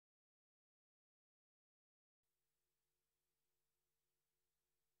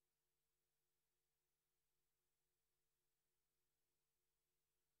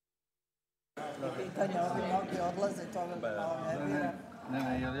pitanja, ovi mnogi odlaze, toga ga malo nervira.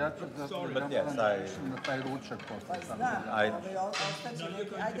 Ne, jel ja ću da na taj ručak posle. Pa znam, ostaće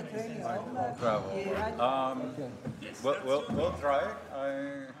neki, ajde kreni odmah. Bravo. We'll try.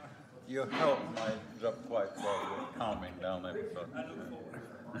 You help my job quite well with calming down everybody.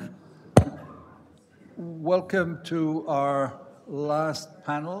 Welcome to our last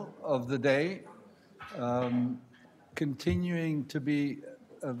panel of the day, continuing to be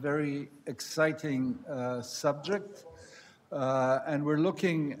a very exciting subject. And we're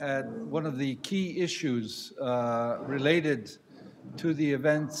looking at one of the key issues related to the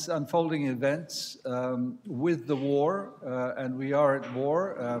events, unfolding events with the war, and we are at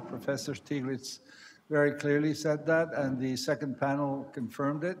war. Professor Stiglitz very clearly said that, and the second panel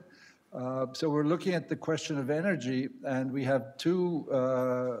confirmed it. So we're looking at the question of energy, and we have two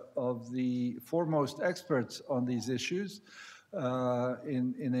of the foremost experts on these issues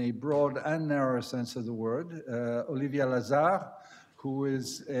in a broad and narrow sense of the word. Olivia Lazard, who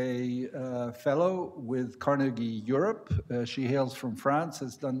is a fellow with Carnegie Europe. She hails from France,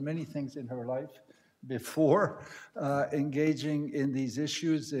 has done many things in her life before engaging in these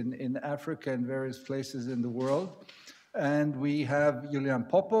issues in Africa and various places in the world. And we have Julian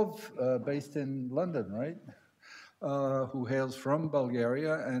Popov, based in London, right? Who hails from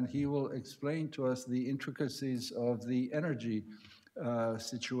Bulgaria, and he will explain to us the intricacies of the energy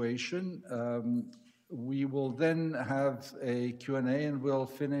situation. We will then have a Q&A, and we'll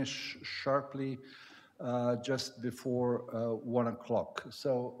finish sharply just before 1 o'clock.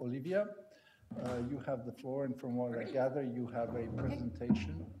 So, Olivia, you have the floor, and from what I gather, you have a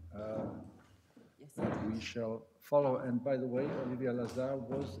presentation that we shall follow. And by the way, Olivia Lazard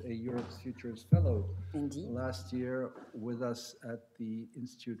was a Europe's Futures Fellow last year with us at the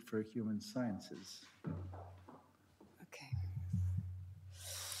Institute for Human Sciences. Okay.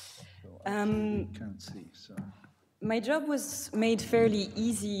 You can't see, so. My job was made fairly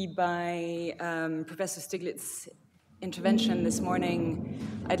easy by Professor Stiglitz's intervention this morning.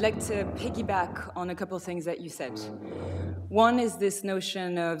 I'd like to piggyback on a couple of things that you said. One is this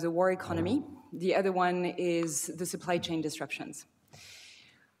notion of the war economy. The other one is the supply chain disruptions.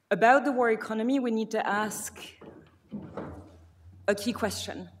 About the war economy, we need to ask a key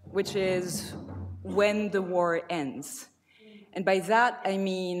question, which is when the war ends. And by that, I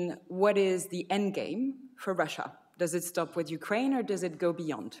mean, what is the end game for Russia? Does it stop with Ukraine, or does it go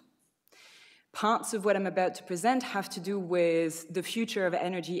beyond? Parts of what I'm about to present have to do with the future of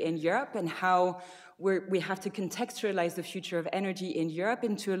energy in Europe and how we have to contextualize the future of energy in Europe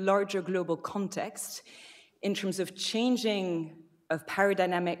into a larger global context in terms of changing of power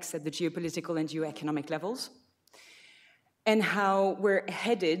dynamics at the geopolitical and geoeconomic levels, and how we're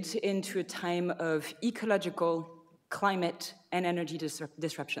headed into a time of ecological, climate, and energy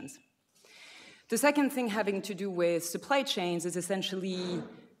disruptions. The second thing having to do with supply chains is essentially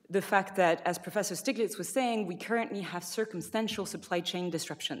the fact that, as Professor Stiglitz was saying, we currently have circumstantial supply chain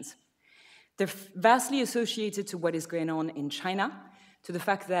disruptions. They're vastly associated to what is going on in China, to the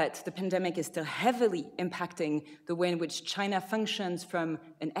fact that the pandemic is still heavily impacting the way in which China functions from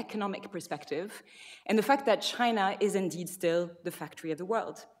an economic perspective, and the fact that China is indeed still the factory of the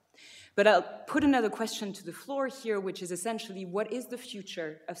world. But I'll put another question to the floor here, which is essentially, what is the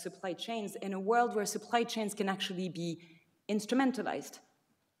future of supply chains in a world where supply chains can actually be instrumentalized,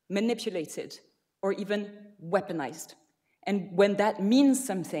 manipulated, or even weaponized? And when that means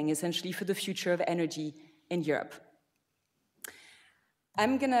something, essentially, for the future of energy in Europe.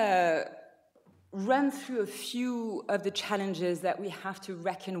 I'm going to run through a few of the challenges that we have to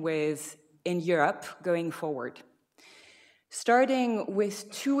reckon with in Europe going forward, starting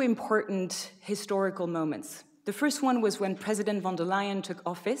with two important historical moments. The first one was when President von der Leyen took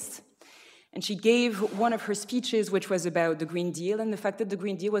office, and she gave one of her speeches, which was about the Green Deal and the fact that the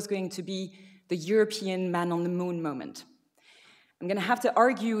Green Deal was going to be the European man on the moon moment. I'm going to have to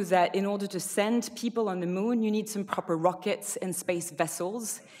argue that in order to send people on the moon, you need some proper rockets and space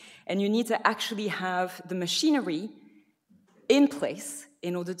vessels, and you need to actually have the machinery in place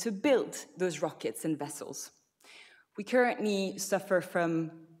in order to build those rockets and vessels. We currently suffer from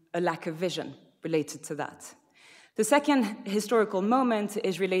a lack of vision related to that. The second historical moment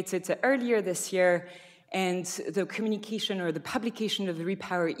is related to earlier this year and the communication or the publication of the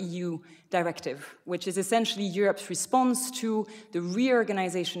Repower EU directive, which is essentially Europe's response to the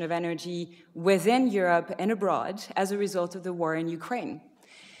reorganization of energy within Europe and abroad as a result of the war in Ukraine.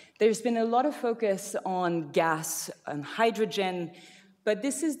 There's been a lot of focus on gas and hydrogen, but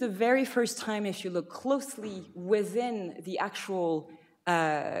this is the very first time, if you look closely within the actual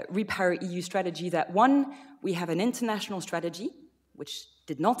Repower EU strategy, that one, we have an international strategy which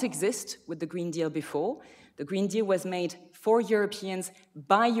did not exist with the Green Deal before. The Green Deal was made for Europeans,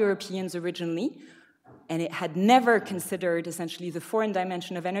 by Europeans originally, and it had never considered essentially the foreign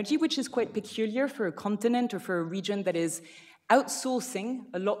dimension of energy, which is quite peculiar for a continent or for a region that is outsourcing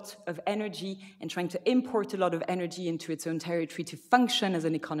a lot of energy and trying to import a lot of energy into its own territory to function as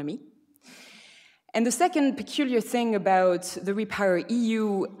an economy. And the second peculiar thing about the Repower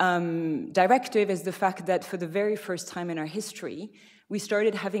EU directive is the fact that for the very first time in our history, we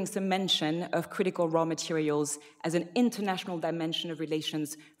started having some mention of critical raw materials as an international dimension of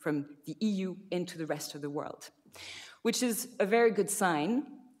relations from the EU into the rest of the world, which is a very good sign.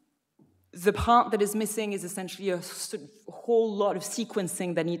 The part that is missing is essentially a whole lot of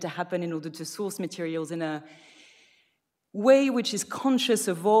sequencing that need to happen in order to source materials in a way which is conscious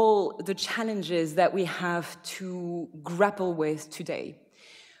of all the challenges that we have to grapple with today.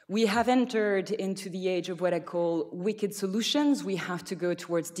 We have entered into the age of what I call wicked solutions. We have to go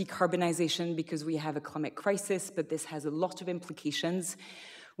towards decarbonization because we have a climate crisis, but this has a lot of implications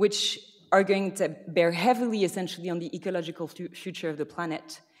which are going to bear heavily essentially on the ecological future of the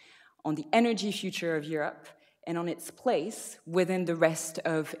planet, on the energy future of Europe, and on its place within the rest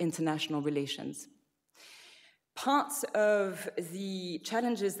of international relations. Parts of the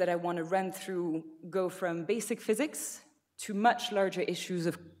challenges that I want to run through go from basic physics to much larger issues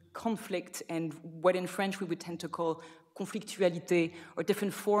of conflict and what in French we would tend to call conflictualité, or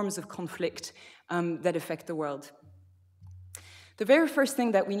different forms of conflict that affect the world. The very first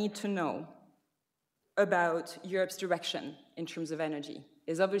thing that we need to know about Europe's direction in terms of energy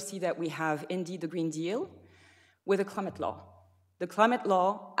is obviously that we have indeed the Green Deal with a climate law. The climate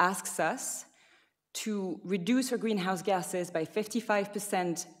law asks us to reduce our greenhouse gases by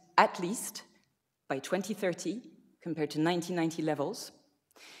 55% at least by 2030 compared to 1990 levels.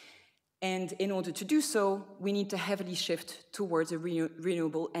 And in order to do so, we need to heavily shift towards a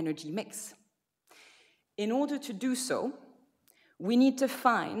renewable energy mix. In order to do so, we need to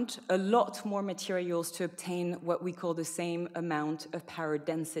find a lot more materials to obtain what we call the same amount of power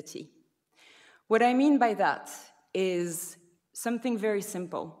density. What I mean by that is something very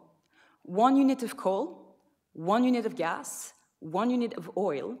simple. 1 unit of coal, 1 unit of gas, 1 unit of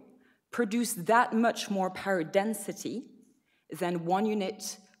oil produce that much more power density than 1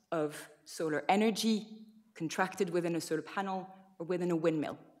 unit of solar energy contracted within a solar panel or within a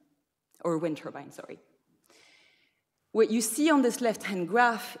windmill, or a wind turbine, sorry. What you see on this left-hand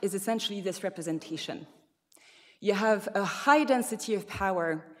graph is essentially this representation. You have a high density of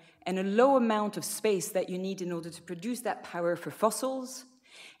power and a low amount of space that you need in order to produce that power for fossils,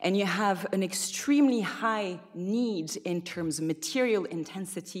 and you have an extremely high need in terms of material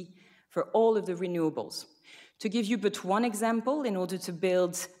intensity for all of the renewables. To give you but one example, in order to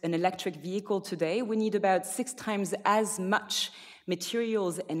build an electric vehicle today, we need about 6 times as much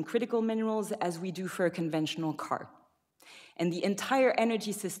materials and critical minerals as we do for a conventional car. And the entire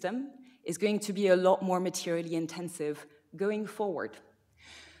energy system is going to be a lot more materially intensive going forward.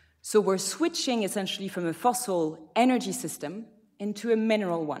 So we're switching essentially from a fossil energy system into a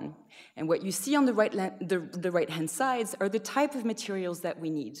mineral one. And what you see on the right-hand sides are the type of materials that we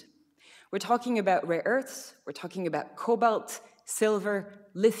need. We're talking about rare earths, we're talking about cobalt, silver,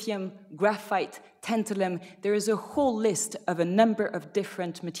 lithium, graphite, tantalum. There is a whole list of a number of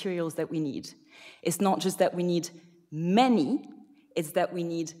different materials that we need. It's not just that we need many, it's that we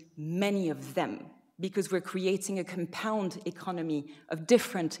need many of them, because we're creating a compound economy of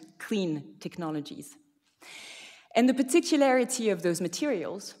different clean technologies. And the particularity of those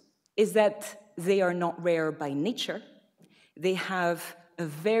materials is that they are not rare by nature. They have a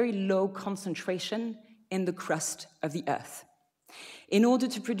very low concentration in the crust of the Earth. In order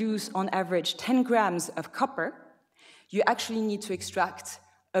to produce, on average, 10 grams of copper, you actually need to extract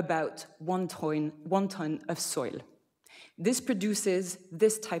about 1 ton of soil. This produces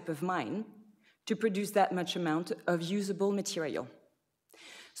this type of mine to produce that much amount of usable material.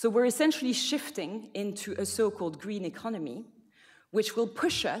 So we're essentially shifting into a so-called green economy, which will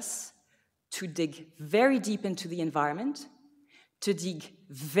push us to dig very deep into the environment, to dig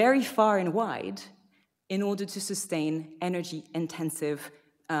very far and wide in order to sustain energy-intensive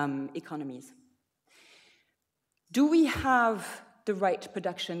economies. Do we have the right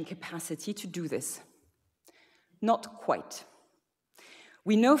production capacity to do this? Not quite.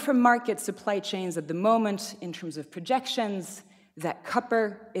 We know from market supply chains at the moment, in terms of projections, that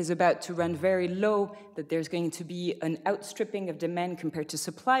copper is about to run very low, that there's going to be an outstripping of demand compared to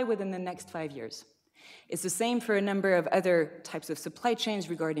supply within the next 5 years. It's the same for a number of other types of supply chains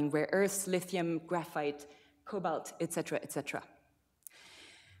regarding rare earths, lithium, graphite, cobalt, etc., etc.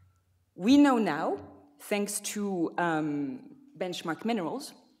 We know now, thanks to benchmark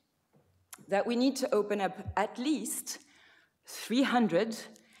minerals, that we need to open up at least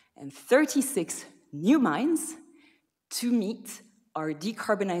 336 new mines to meet our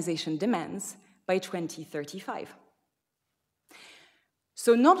decarbonization demands by 2035.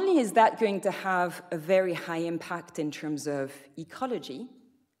 So not only is that going to have a very high impact in terms of ecology,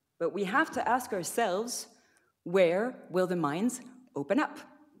 but we have to ask ourselves, where will the mines open up?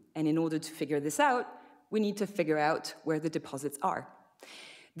 And in order to figure this out, we need to figure out where the deposits are.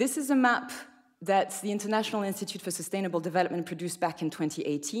 This is a map that the International Institute for Sustainable Development produced back in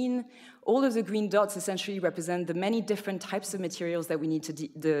 2018. All of the green dots essentially represent the many different types of materials that we need to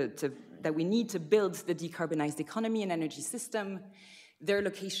build the decarbonized economy and energy system, their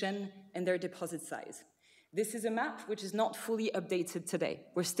location, and their deposit size. This is a map which is not fully updated today.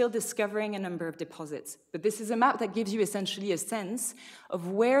 We're still discovering a number of deposits, but this is a map that gives you essentially a sense of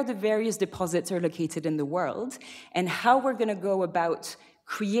where the various deposits are located in the world and how we're going to go about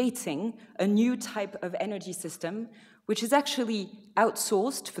creating a new type of energy system, which is actually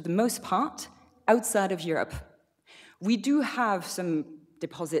outsourced, for the most part, outside of Europe. We do have some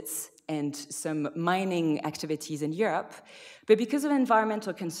deposits and some mining activities in Europe, but because of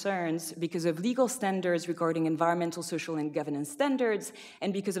environmental concerns, because of legal standards regarding environmental, social, and governance standards,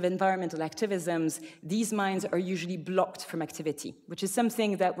 and because of environmental activisms, these mines are usually blocked from activity, which is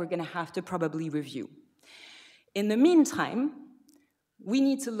something that we're going to have to probably review. In the meantime, we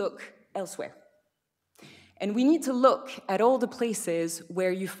need to look elsewhere. And we need to look at all the places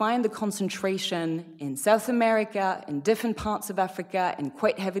where you find the concentration in South America, in different parts of Africa, and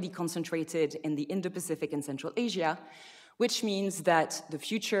quite heavily concentrated in the Indo-Pacific and Central Asia, which means that the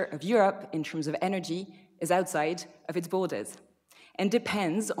future of Europe, in terms of energy, is outside of its borders and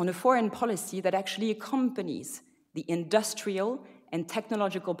depends on a foreign policy that actually accompanies the industrial and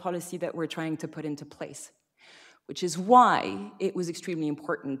technological policy that we're trying to put into place. Which is why it was extremely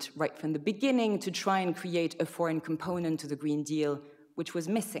important right from the beginning to try and create a foreign component to the Green Deal, which was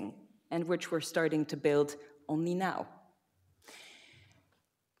missing and which we're starting to build only now.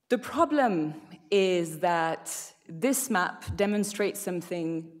 The problem is that this map demonstrates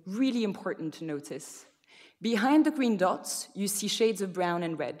something really important to notice. Behind the green dots, you see shades of brown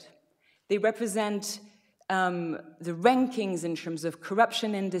and red. They represent the rankings in terms of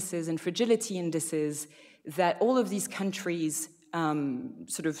corruption indices and fragility indices that all of these countries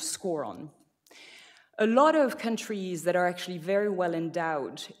sort of score on. A lot of countries that are actually very well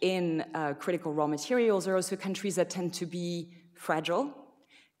endowed in critical raw materials are also countries that tend to be fragile,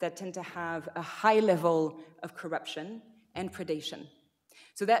 that tend to have a high level of corruption and predation.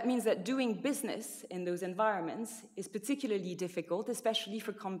 So that means that doing business in those environments is particularly difficult, especially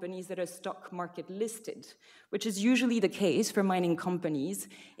for companies that are stock market listed, which is usually the case for mining companies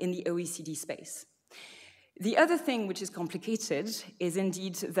in the OECD space. The other thing which is complicated is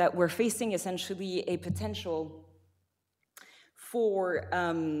indeed that we're facing essentially a potential for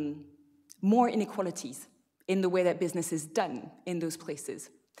more inequalities in the way that business is done in those places.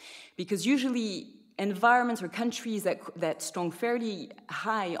 Because usually environments or countries that strong fairly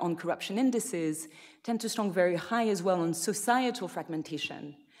high on corruption indices tend to strong very high as well on societal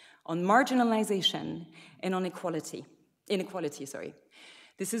fragmentation, on marginalization, and on inequality.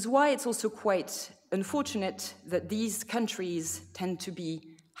 This is why it's also quite unfortunate that these countries tend to be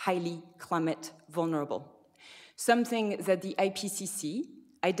highly climate vulnerable, something that the IPCC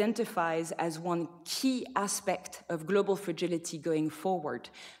identifies as one key aspect of global fragility going forward.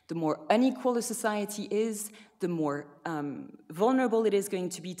 The more unequal a society is, the more vulnerable it is going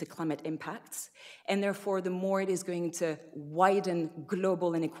to be to climate impacts, and therefore the more it is going to widen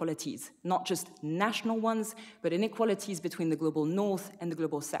global inequalities, not just national ones, but inequalities between the global north and the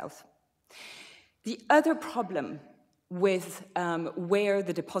global south. The other problem with where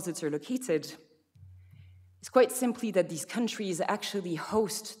the deposits are located is quite simply that these countries actually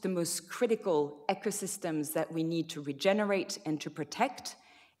host the most critical ecosystems that we need to regenerate and to protect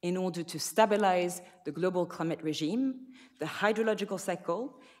in order to stabilize the global climate regime, the hydrological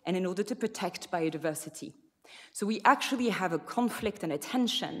cycle, and in order to protect biodiversity. So we actually have a conflict and a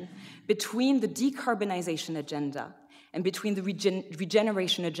tension between the decarbonization agenda and between the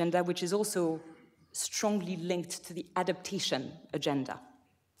regeneration agenda, which is also strongly linked to the adaptation agenda.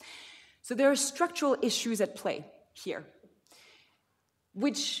 So there are structural issues at play here,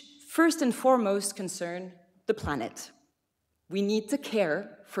 which first and foremost concern the planet. We need to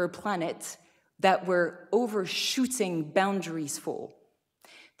care for a planet that we're overshooting boundaries for.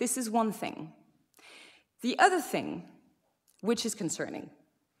 This is one thing. The other thing, which is concerning,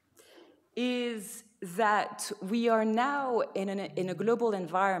 is that we are now in a global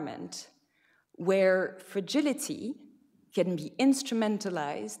environment where fragility can be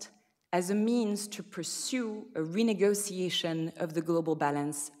instrumentalized as a means to pursue a renegotiation of the global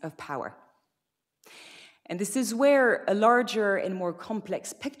balance of power. And this is where a larger and more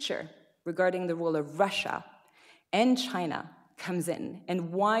complex picture regarding the role of Russia and China comes in,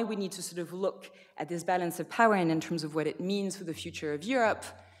 and why we need to sort of look at this balance of power and in terms of what it means for the future of Europe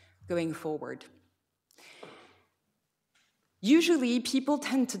going forward. Usually, people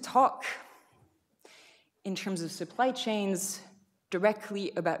tend to talk in terms of supply chains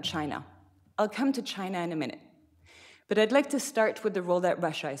directly about China. I'll come to China in a minute. But I'd like to start with the role that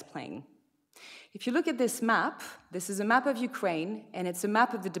Russia is playing. If you look at this map, this is a map of Ukraine, and it's a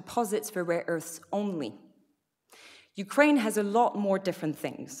map of the deposits for rare earths only. Ukraine has a lot more different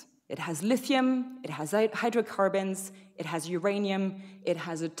things. It has lithium, it has hydrocarbons, it has uranium, it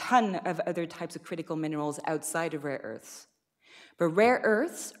has a ton of other types of critical minerals outside of rare earths. But rare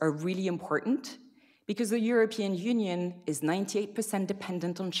earths are really important because the European Union is 98%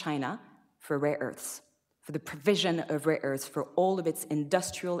 dependent on China for rare earths, for the provision of rare earths for all of its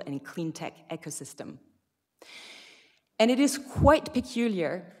industrial and clean tech ecosystem. And it is quite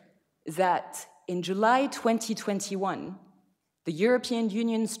peculiar that in July 2021, the European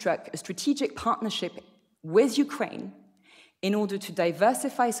Union struck a strategic partnership with Ukraine in order to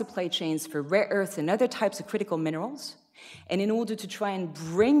diversify supply chains for rare earths and other types of critical minerals, and in order to try and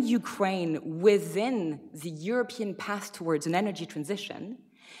bring Ukraine within the European path towards an energy transition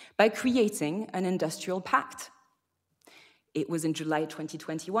by creating an industrial pact. It was in July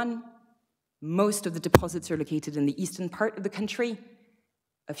 2021. Most of the deposits are located in the eastern part of the country.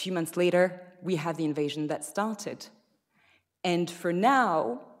 A few months later, we have the invasion that started. And for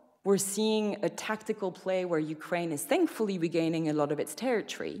now, we're seeing a tactical play where Ukraine is thankfully regaining a lot of its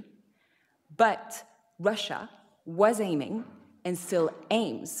territory, but Russia was aiming and still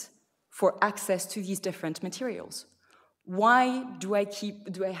aims for access to these different materials. Why do I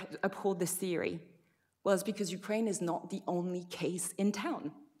uphold this theory? Well, it's because Ukraine is not the only case in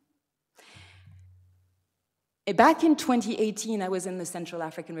town. Back in 2018, I was in the Central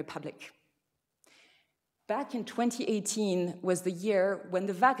African Republic. Back in 2018 was the year when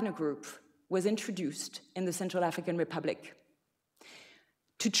the Wagner Group was introduced in the Central African Republic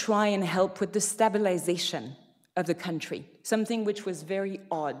to try and help with the stabilization of the country, something which was very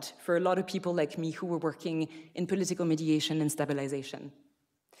odd for a lot of people like me who were working in political mediation and stabilization.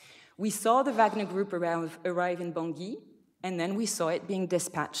 We saw the Wagner Group arrive in Bangui, and then we saw it being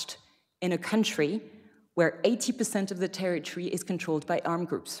dispatched in a country where 80% of the territory is controlled by armed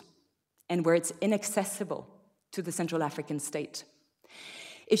groups and where it's inaccessible to the Central African state.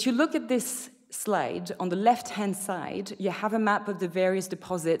 If you look at this slide, on the left-hand side, you have a map of the various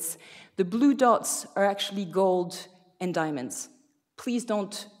deposits. The blue dots are actually gold and diamonds. Please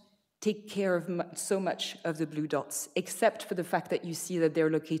don't take care of so much of the blue dots, except for the fact that you see that they're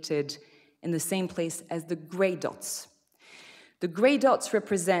located in the same place as the gray dots. The gray dots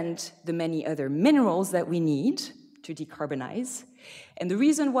represent the many other minerals that we need to decarbonize. And the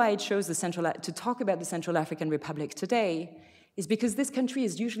reason why I chose to talk about the Central African Republic today is because this country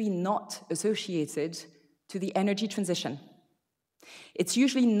is usually not associated to the energy transition. It's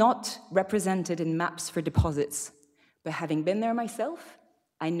usually not represented in maps for deposits. But having been there myself,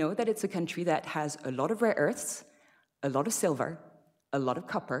 I know that it's a country that has a lot of rare earths, a lot of silver, a lot of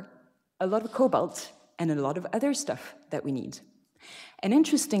copper, a lot of cobalt, and a lot of other stuff that we need. And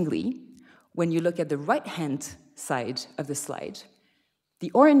interestingly, when you look at the right-hand side of the slide,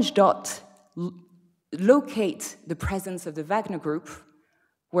 the orange dot locate the presence of the Wagner Group,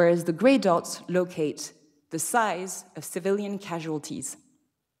 whereas the gray dots locate the size of civilian casualties.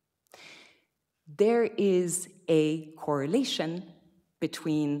 There is a correlation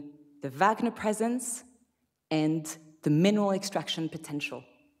between the Wagner presence and the mineral extraction potential.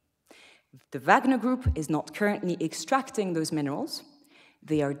 The Wagner Group is not currently extracting those minerals.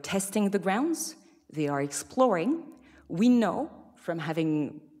 They are testing the grounds. They are exploring. We know from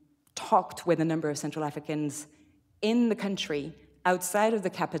having talked with a number of Central Africans in the country, outside of the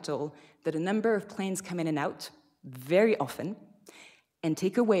capital, that a number of planes come in and out very often and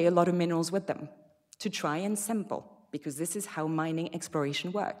take away a lot of minerals with them to try and sample, because this is how mining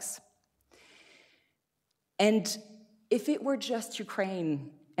exploration works. And if it were just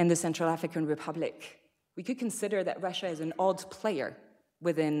Ukraine and the Central African Republic, we could consider that Russia is an odd player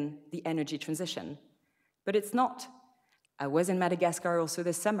within the energy transition. But it's not. I was in Madagascar also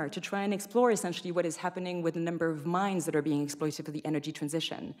this summer to try and explore essentially what is happening with the number of mines that are being exploited for the energy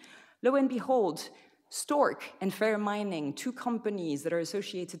transition. Lo and behold, Stork and Fair Mining, two companies that are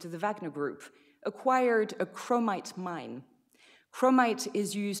associated to the Wagner Group, acquired a chromite mine. Chromite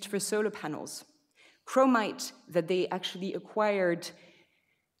is used for solar panels. chromite that they actually acquired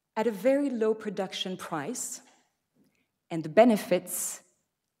at a very low production price, and the benefits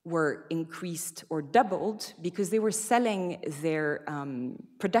were increased or doubled because they were selling their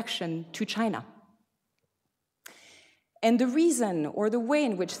production to China. And the reason, or the way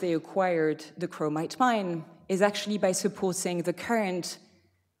in which they acquired the chromite mine, is actually by supporting the current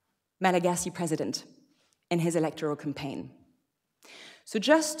Malagasy president in his electoral campaign. So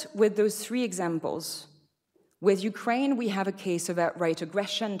just with those three examples, with Ukraine, we have a case of outright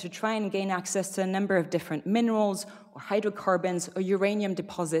aggression to try and gain access to a number of different minerals or hydrocarbons or uranium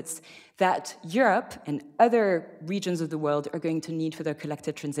deposits that Europe and other regions of the world are going to need for their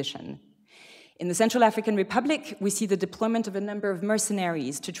collective transition. In the Central African Republic, we see the deployment of a number of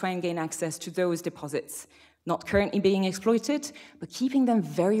mercenaries to try and gain access to those deposits, not currently being exploited, but keeping them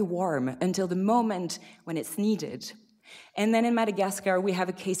very warm until the moment when it's needed. And then in Madagascar, we have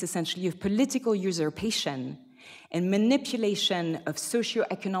a case essentially of political usurpation and manipulation of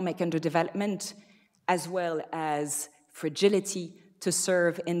socio-economic underdevelopment, as well as fragility to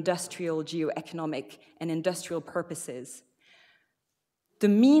serve industrial, geo-economic, and industrial purposes, the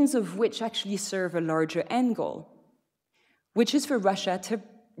means of which actually serve a larger end goal, which is for Russia to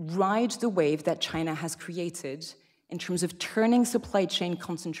ride the wave that China has created in terms of turning supply chain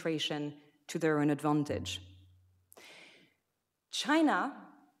concentration to their own advantage. China,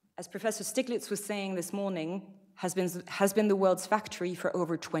 as Professor Stiglitz was saying this morning, has been the world's factory for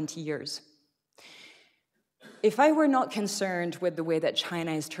over 20 years. If I were not concerned with the way that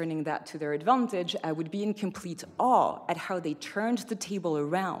China is turning that to their advantage, I would be in complete awe at how they turned the table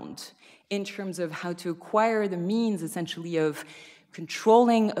around in terms of how to acquire the means, essentially, of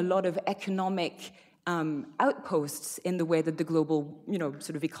controlling a lot of economic outposts in the way that the global,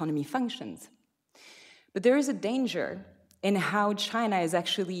 sort of economy functions. But there is a danger in how China is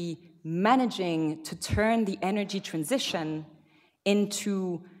actually managing to turn the energy transition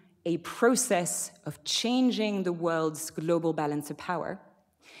into a process of changing the world's global balance of power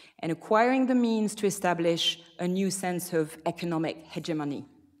and acquiring the means to establish a new sense of economic hegemony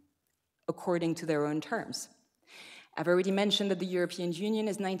according to their own terms. I've already mentioned that the European Union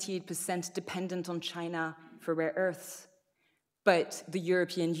is 98% dependent on China for rare earths, but the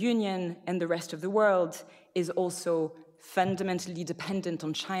European Union and the rest of the world is also fundamentally dependent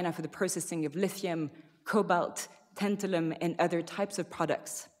on China for the processing of lithium, cobalt, tantalum, and other types of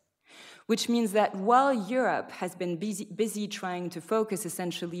products. Which means that while Europe has been busy trying to focus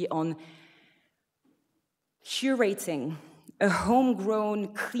essentially on curating a homegrown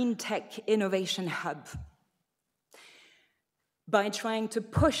clean tech innovation hub, by trying to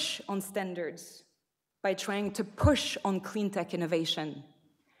push on standards, by trying to push on clean tech innovation,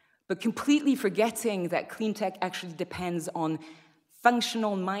 but completely forgetting that clean tech actually depends on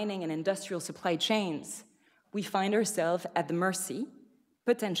functional mining and industrial supply chains, we find ourselves at the mercy,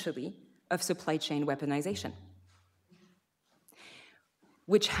 potentially, of supply chain weaponization,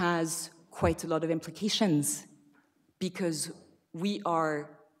 which has quite a lot of implications because we are,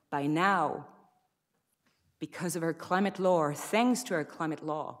 by now, because of our climate law, or thanks to our climate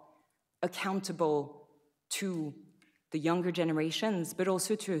law, accountable to the younger generations, but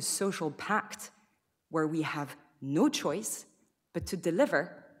also to a social pact where we have no choice but to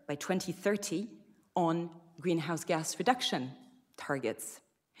deliver by 2030 on greenhouse gas reduction targets.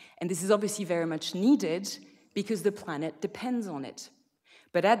 And this is obviously very much needed because the planet depends on it.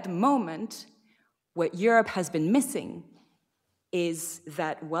 But at the moment, what Europe has been missing is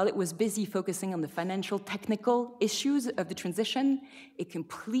that while it was busy focusing on the financial, technical issues of the transition, it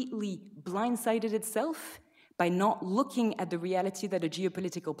completely blindsided itself by not looking at the reality that a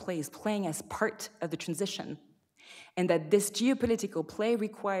geopolitical play is playing as part of the transition, and that this geopolitical play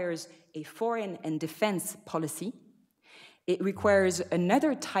requires a foreign and defense policy. It requires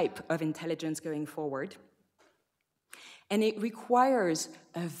another type of intelligence going forward, and it requires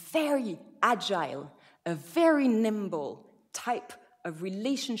a very agile, a very nimble type of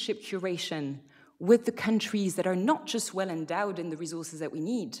relationship curation with the countries that are not just well endowed in the resources that we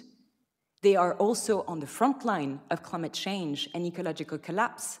need. They are also on the front line of climate change and ecological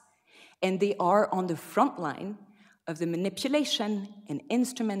collapse, and they are on the front line of the manipulation and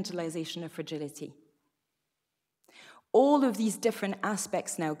instrumentalization of fragility. All of these different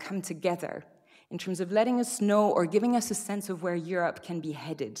aspects now come together in terms of letting us know or giving us a sense of where Europe can be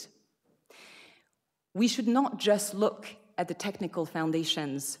headed. We should not just look at the technical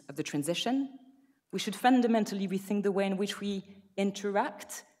foundations of the transition. We should fundamentally rethink the way in which we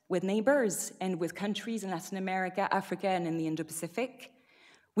interact with neighbors and with countries in Latin America, Africa, and in the Indo-Pacific.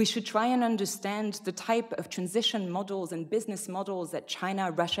 We should try and understand the type of transition models and business models that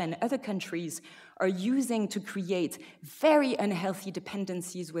China, Russia, and other countries are using to create very unhealthy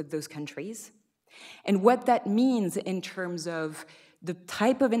dependencies with those countries, and what that means in terms of the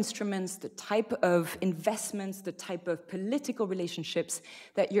type of instruments, the type of investments, the type of political relationships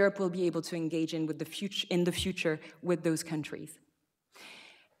that Europe will be able to engage in in the future with those countries.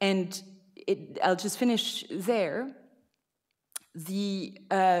 And I'll just finish there. The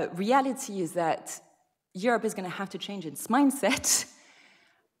reality is that Europe is going to have to change its mindset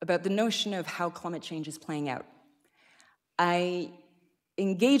about the notion of how climate change is playing out. I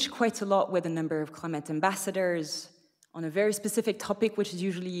engage quite a lot with a number of climate ambassadors on a very specific topic, which is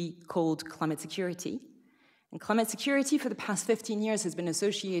usually called climate security. And climate security for the past 15 years has been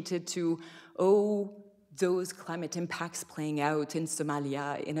associated to, those climate impacts playing out in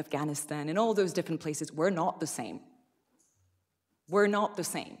Somalia, in Afghanistan, in all those different places. We're not the same. We're not the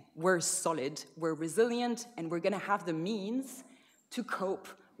same. We're solid, we're resilient, and we're going to have the means to cope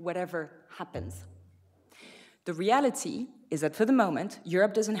whatever happens. The reality is that for the moment,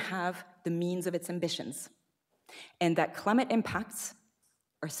 Europe doesn't have the means of its ambitions, and that climate impacts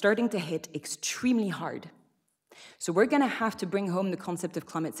are starting to hit extremely hard. So we're going to have to bring home the concept of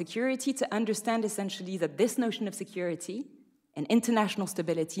climate security to understand essentially that this notion of security and international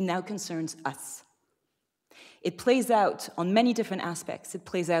stability now concerns us. It plays out on many different aspects. It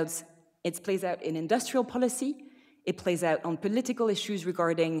plays out in industrial policy. It plays out on political issues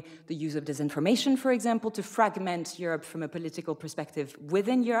regarding the use of disinformation, for example, to fragment Europe from a political perspective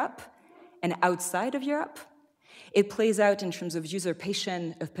within Europe and outside of Europe. It plays out in terms of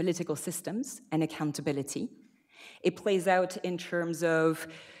usurpation of political systems and accountability. It plays out in terms of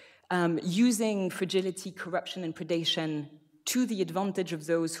using fragility, corruption, and predation to the advantage of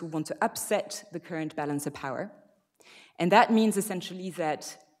those who want to upset the current balance of power. And that means essentially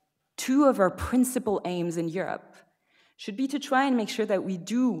that two of our principal aims in Europe should be to try and make sure that we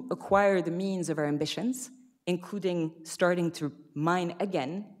do acquire the means of our ambitions, including starting to mine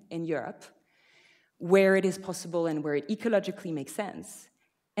again in Europe, where it is possible and where it ecologically makes sense,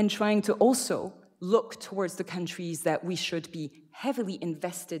 and trying to also look towards the countries that we should be heavily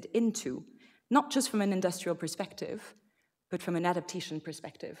invested into, not just from an industrial perspective, but from an adaptation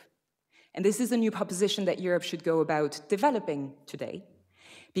perspective. And this is a new proposition that Europe should go about developing today,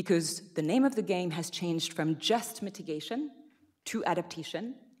 because the name of the game has changed from just mitigation to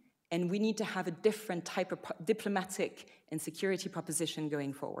adaptation, and we need to have a different type of diplomatic and security proposition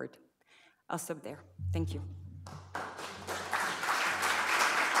going forward. I'll stop there. Thank you.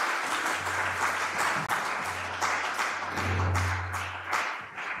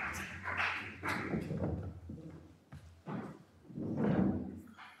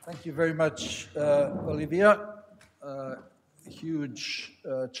 Thank you very much, Olivia. Huge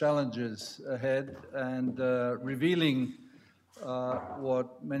challenges ahead, and revealing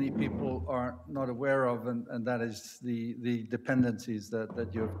what many people are not aware of, and that is the dependencies that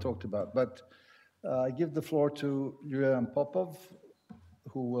you have talked about. But I give the floor to Julian Popov,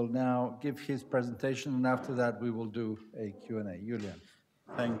 who will now give his presentation, and after that we will do a Q&A. Julian.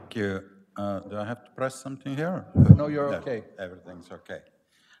 Thank you. Do I have to press something here? No, you're okay. Everything's okay.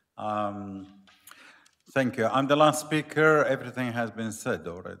 Thank you. I'm the last speaker. Everything has been said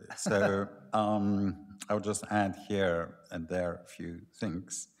already. So I'll just add here and there a few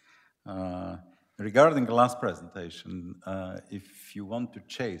things. Regarding the last presentation, if you want to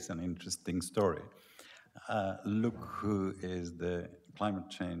chase an interesting story, look who is the climate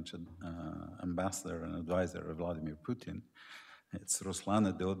change ambassador and advisor of Vladimir Putin. It's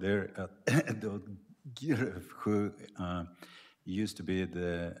Ruslan Dodgirov, who used to be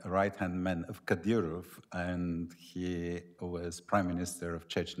the right-hand man of Kadyrov, and he was prime minister of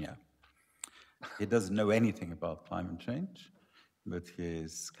Chechnya. He doesn't know anything about climate change, but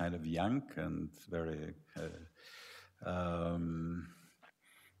he's kind of young and very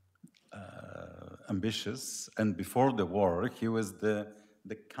ambitious. And before the war, he was the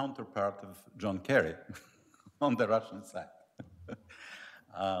counterpart of John Kerry on the Russian side.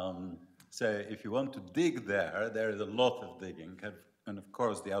 So if you want to dig there is a lot of digging. And of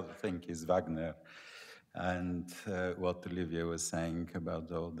course, the other thing is Wagner and what Olivia was saying about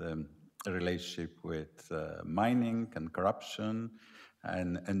all the relationship with mining and corruption,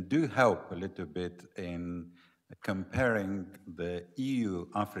 and do help a little bit in comparing the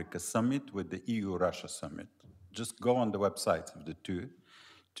EU-Africa summit with the EU-Russia summit. Just go on the websites of the two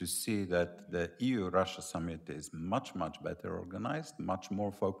to see that the EU-Russia summit is much, much better organized, much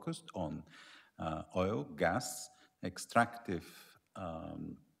more focused on oil, gas, extractive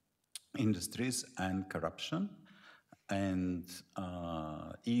industries and corruption. And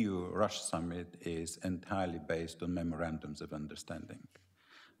EU-Russia summit is entirely based on memorandums of understanding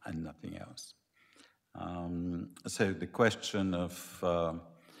and nothing else. So the question of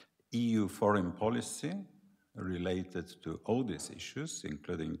EU foreign policy related to all these issues,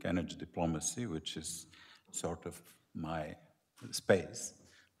 including energy diplomacy, which is sort of my space.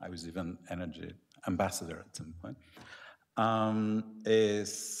 I was even energy ambassador at some point.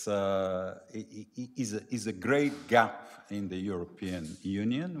 Is a great gap in the European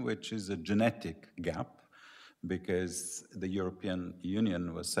Union, which is a genetic gap, because the European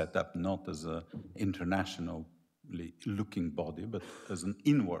Union was set up not as an internationally looking body, but as an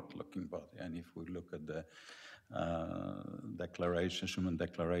inward-looking body. And if we look at the declaration, Schuman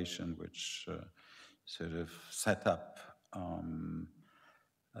Declaration, which sort of set up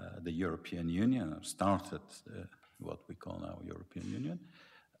the European Union, or started what we call now European Union,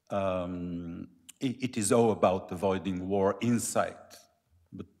 it is all about avoiding war inside,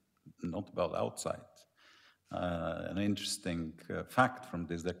 but not about outside. An interesting fact from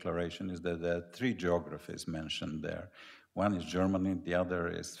this declaration is that there are 3 geographies mentioned there. One is Germany, the other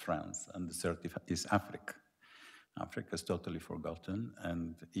is France, and the third is Africa. Africa is totally forgotten,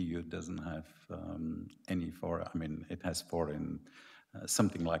 and EU doesn't have any foreign, I mean, it has foreign,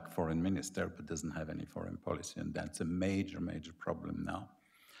 something like foreign minister, but doesn't have any foreign policy, and that's a major, major problem now.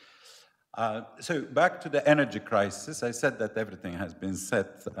 So back to the energy crisis, I said that everything has been said.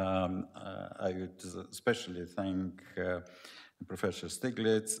 I would especially thank Professor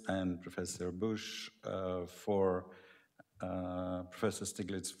Stiglitz and Professor Bush for Professor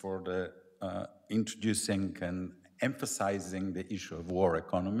Stiglitz for the introducing and emphasizing the issue of war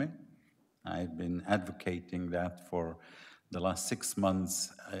economy. I've been advocating that for the last 6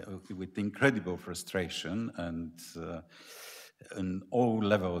 months with incredible frustration and on all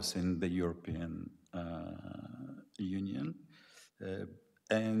levels in the European Union.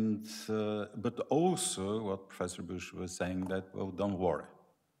 But also what Professor Bush was saying that, well, don't worry.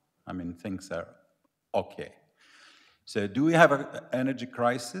 I mean, things are okay. So do we have an energy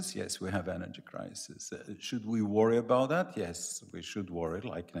crisis? Yes, we have an energy crisis. Should we worry about that? Yes, we should worry.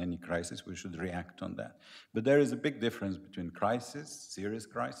 Like in any crisis, we should react on that. But there is a big difference between crisis, serious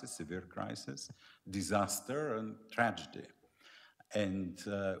crisis, severe crisis, disaster, and tragedy. And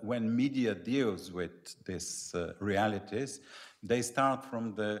when media deals with these realities, they start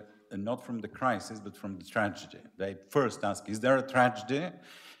from the, not from the crisis, but from the tragedy. They first ask, is there a tragedy?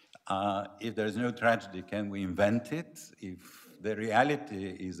 If there's no tragedy, can we invent it? If the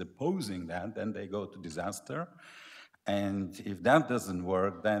reality is opposing that, then they go to disaster. And if that doesn't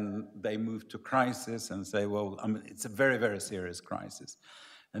work, then they move to crisis and say, well, I mean, it's a very, very serious crisis.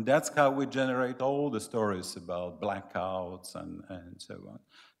 And that's how we generate all the stories about blackouts and so on.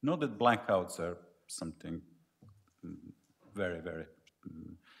 Not that blackouts are something very, very...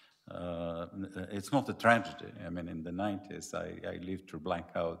 it's not a tragedy. I mean, in the 90s, I lived through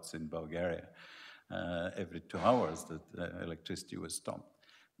blackouts in Bulgaria. Every 2 hours that electricity was stopped.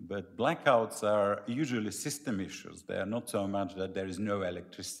 But blackouts are usually system issues. They are not so much that there is no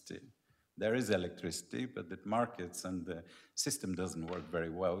electricity. There is electricity, but the markets and the system doesn't work very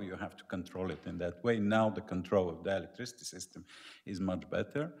well. You have to control it in that way. Now the control of the electricity system is much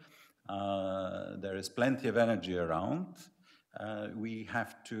better. There is plenty of energy around. We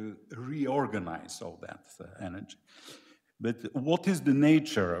have to reorganize all that energy. But what is the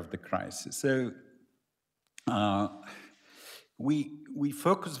nature of the crisis? So we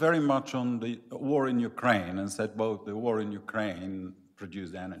focus very much on the war in Ukraine and said, well, the war in Ukraine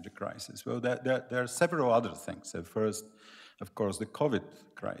produced the energy crisis. Well, there are several other things. So first, of course, the COVID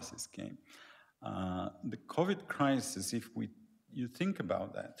crisis came. The COVID crisis, if you think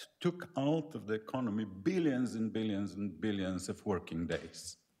about that, took out of the economy billions and billions and billions of working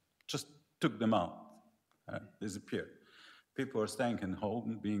days. Just took them out, disappeared. People are staying in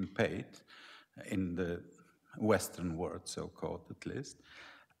home, being paid in the Western world, so-called at least,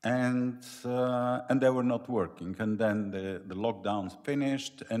 and they were not working. And then the lockdowns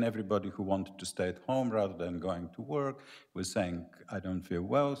finished, and everybody who wanted to stay at home rather than going to work was saying, I don't feel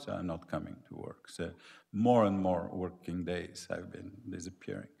well, so I'm not coming to work. So more and more working days have been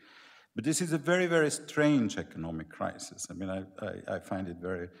disappearing. But this is a very, very strange economic crisis. I mean, I find it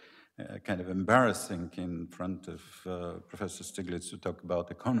very kind of embarrassing in front of Professor Stiglitz to talk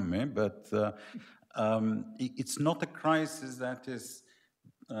about economy, but it's not a crisis that is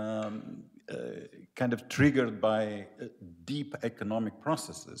kind of triggered by deep economic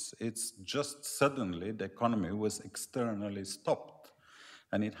processes. It's just suddenly the economy was externally stopped.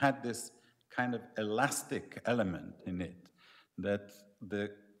 And it had this kind of elastic element in it, that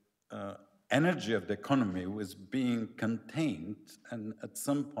the energy of the economy was being contained, and at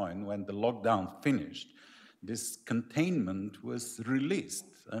some point when the lockdown finished, this containment was released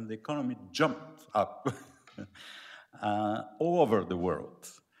and the economy jumped up all over the world.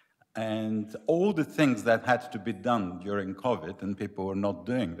 And all the things that had to be done during COVID and people were not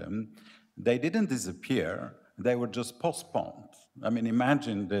doing them, they didn't disappear, they were just postponed. I mean,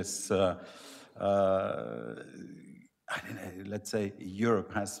 imagine this, I don't know, let's say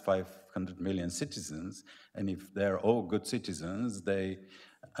Europe has 500 million citizens, and if they're all good citizens, they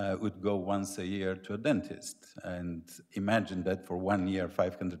would go once a year to a dentist. And imagine that for 1 year,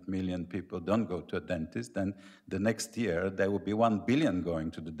 500 million people don't go to a dentist, and the next year there will be 1 billion going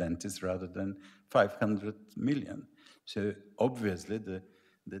to the dentist rather than 500 million. So obviously the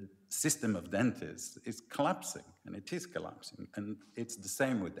system of dentists is collapsing, and it is collapsing. And it's the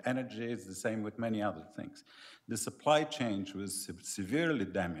same with energy, it's the same with many other things. The supply chain was severely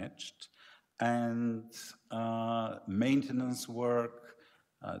damaged, and maintenance work,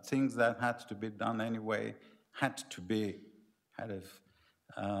 things that had to be done anyway, had to be kind of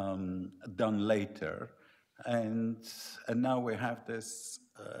done later. And now we have this,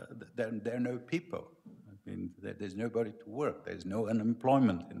 there are no people. I mean, there's nobody to work. There's no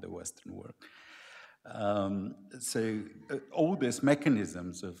unemployment in the Western world. So all these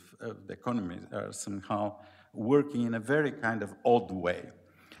mechanisms of the economy are somehow working in a very kind of odd way.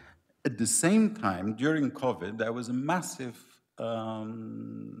 At the same time, during COVID, there was a massive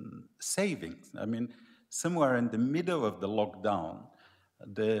savings. I mean, somewhere in the middle of the lockdown,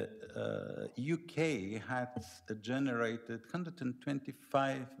 the UK had generated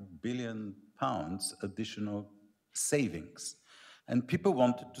 125 billion pounds additional savings, and people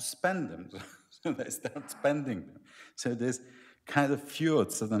wanted to spend them, so they started spending them. So this kind of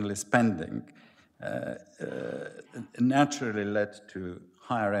fueled suddenly spending naturally led to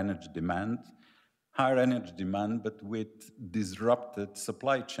higher energy demand, but with disrupted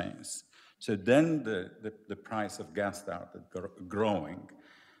supply chains. So then the price of gas started growing.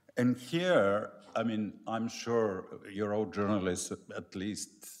 And here, I mean, I'm sure you're all journalists, at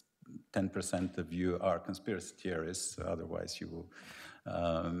least 10% of you are conspiracy theorists, otherwise you will,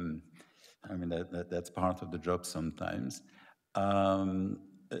 I mean, that's part of the job sometimes.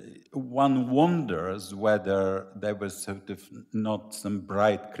 One wonders whether there was sort of not some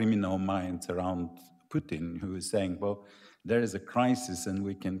bright criminal minds around Putin who is saying, well, there is a crisis and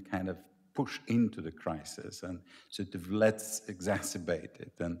we can kind of push into the crisis and sort of let's exacerbate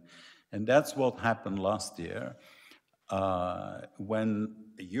it. And that's what happened last year when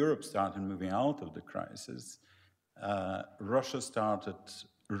Europe started moving out of the crisis. Russia started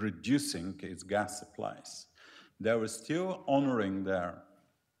reducing its gas supplies. They were still honoring their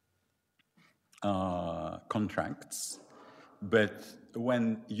contracts, but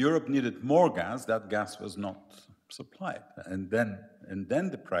when Europe needed more gas, that gas was not supplied, and then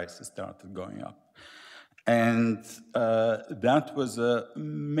the prices started going up, and that was a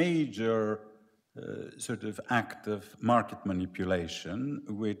major sort of act of market manipulation,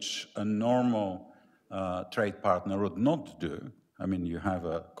 which a normal trade partner would not do. I mean, you have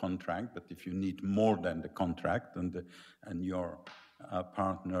a contract, but if you need more than the contract, and your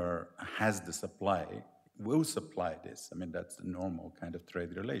partner has the supply, will supply this. I mean, that's the normal kind of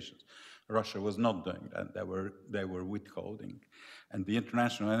trade relations. Russia was not doing that. They were withholding. And the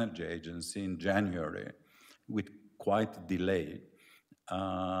International Energy Agency in January, with quite a delay,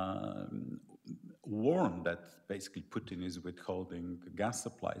 warned that basically Putin is withholding gas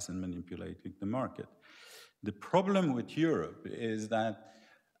supplies and manipulating the market. The problem with Europe is that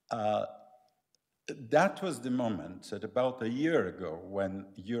that was the moment that about a year ago when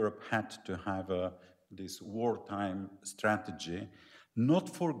Europe had to have this wartime strategy, not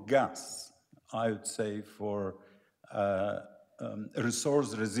for gas, I would say for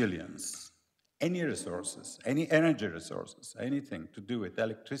resource resilience. Any resources, any energy resources, anything to do with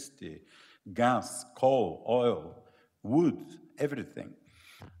electricity, gas, coal, oil, wood, everything.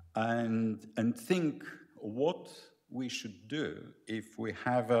 And think what we should do if we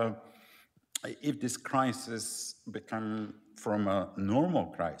have if this crisis become from a normal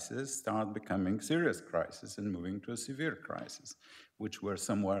crisis, start becoming serious crisis and moving to a severe crisis, which we're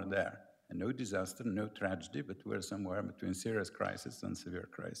somewhere there. And no disaster, no tragedy, but we're somewhere between serious crisis and severe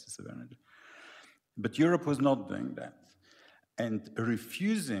crisis of energy. But Europe was not doing that, and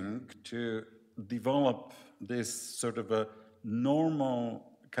refusing to develop this sort of a normal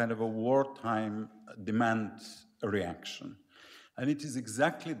kind of a wartime demand reaction. And it is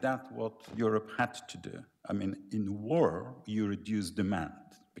exactly that what Europe had to do. I mean, in war, you reduce demand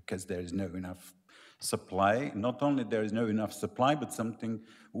because there is no enough supply. Not only there is no enough supply, but something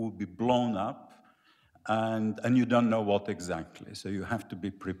will be blown up, and you don't know what exactly. So you have to be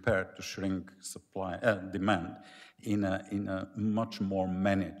prepared to shrink supply demand in a much more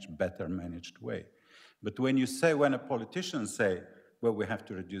managed, better managed way. But when a politicians say, well, we have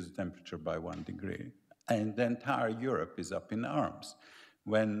to reduce the temperature by 1 degree, and the entire Europe is up in arms.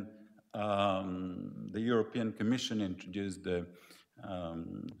 When the European Commission introduced the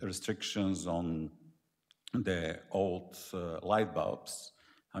restrictions on the old light bulbs,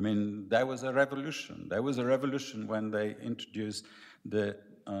 I mean, that was a revolution. There was a revolution when they introduced the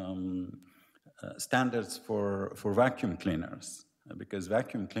standards for vacuum cleaners, because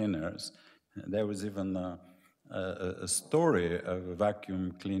vacuum cleaners, there was even a story of a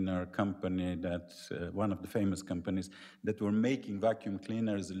vacuum cleaner company that, one of the famous companies, that were making vacuum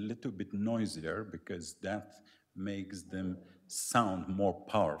cleaners a little bit noisier because that makes them sound more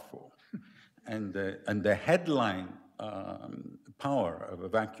powerful. And the headline power of a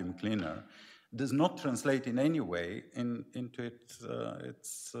vacuum cleaner does not translate in any way into its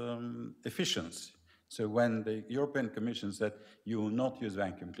efficiency. So when the European Commission said you will not use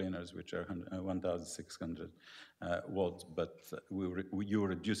vacuum cleaners which are 1,600 watts, but you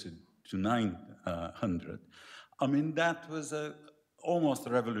reduce it to 900, I mean, that was almost a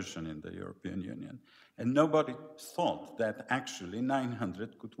revolution in the European Union. And nobody thought that actually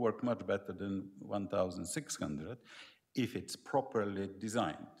 900 could work much better than 1,600 if it's properly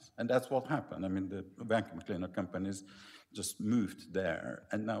designed. And that's what happened. I mean, the vacuum cleaner companies just moved there,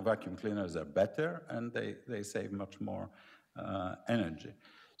 and now vacuum cleaners are better, and they save much more energy.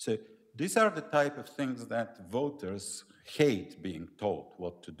 So these are the type of things that voters hate being told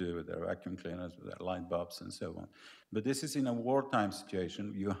what to do with their vacuum cleaners, with their light bulbs, and so on. But this is in a wartime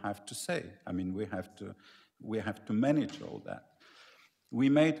situation, you have to say. I mean, we have to manage all that. We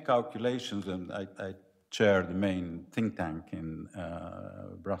made calculations, and I chair the main think tank in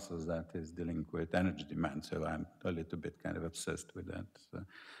Brussels that is dealing with energy demand, so I'm a little bit kind of obsessed with that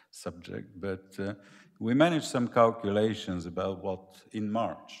subject. But we managed some calculations about what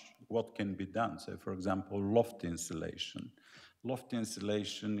can be done. So, for example, loft insulation. Loft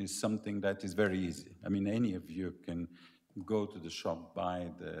insulation is something that is very easy. I mean, any of you can go to the shop,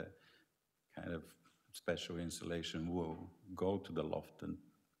 buy the kind of special insulation wool, go to the loft and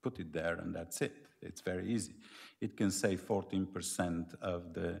put it there, and that's it. It's very easy. It can save 14%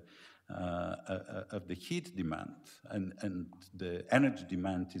 of the heat demand, and the energy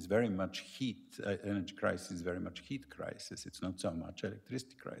demand is very much heat. Energy crisis is very much heat crisis. It's not so much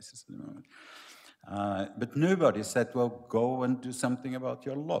electricity crisis at the moment. But nobody said, well, go and do something about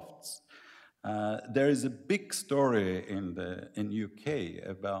your lofts. There is a big story in UK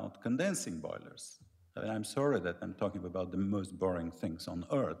about condensing boilers. I'm sorry that I'm talking about the most boring things on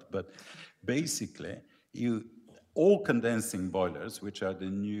earth, but basically, all condensing boilers, which are the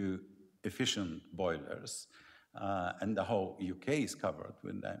new efficient boilers, and the whole UK is covered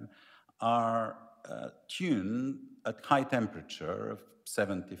with them, are tuned at high temperature of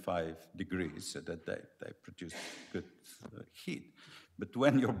 75 degrees so that they produce good heat. But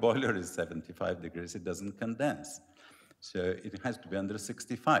when your boiler is 75 degrees, it doesn't condense. So it has to be under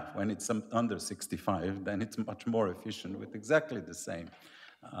 65. When it's under 65, then it's much more efficient with exactly the same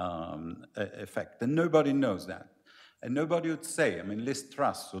effect. And nobody knows that. And nobody would say, I mean, Liz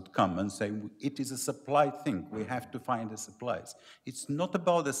Truss would come and say, it is a supply thing. We have to find the supplies. It's not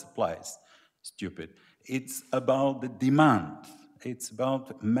about the supplies, stupid. It's about the demand. It's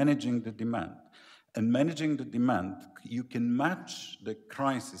about managing the demand. And managing the demand, you can match the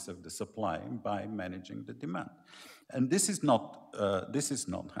crisis of the supply by managing the demand. And this is not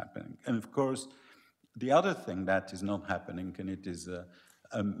happening. And of course, the other thing that is not happening, and it is a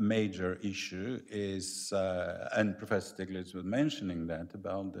major issue, is, and Professor Stiglitz was mentioning that,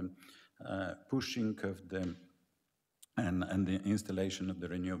 about the pushing of and the installation of the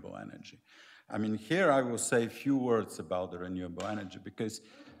renewable energy. I mean, here I will say a few words about the renewable energy, because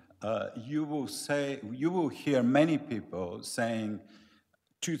you will hear many people saying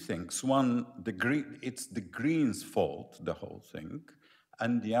two things. One, it's the Greens' fault, the whole thing.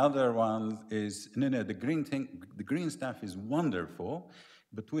 And the other one is, no, the green stuff is wonderful,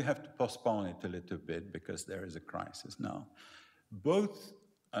 but we have to postpone it a little bit because there is a crisis now. Both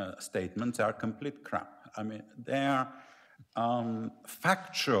statements are complete crap. I mean, they are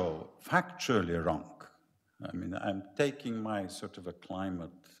factually wrong. I mean, I'm taking my sort of a climate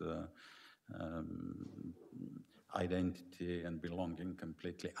identity and belonging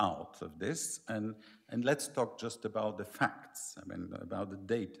completely out of this, and let's talk just about the facts, I mean, about the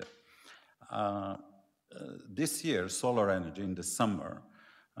data. This year, solar energy in the summer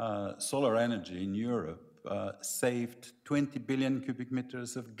solar energy in Europe saved 20 billion cubic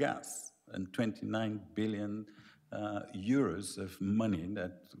meters of gas and 29 billion euros of money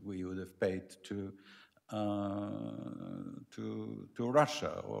that we would have paid to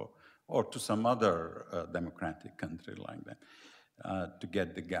Russia or to some other democratic country like that to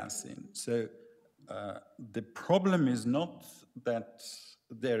get the gas in. So the problem is not that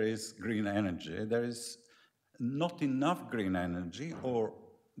there is green energy, there is not enough green energy, or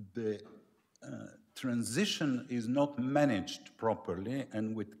the transition is not managed properly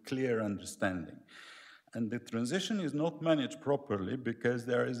and with clear understanding. And the transition is not managed properly because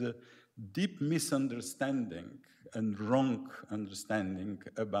there is a deep misunderstanding and wrong understanding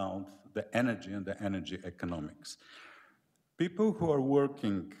about the energy and the energy economics. People who are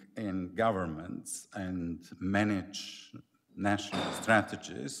working in governments and manage national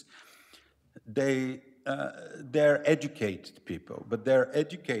strategies, they're educated people, but they're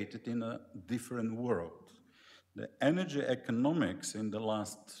educated in a different world. The energy economics in the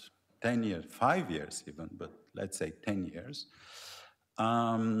last 10 years, 5 years even, but let's say 10 years,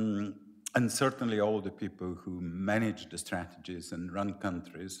 and certainly all the people who manage the strategies and run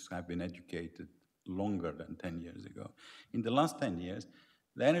countries have been educated longer than 10 years ago. In the last 10 years,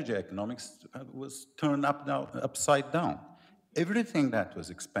 the energy economics was turned upside down. Everything that was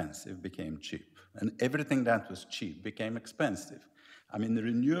expensive became cheap, and everything that was cheap became expensive. I mean, the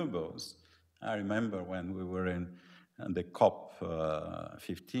renewables, I remember when we were in the COP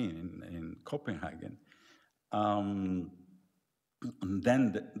 15 in Copenhagen, and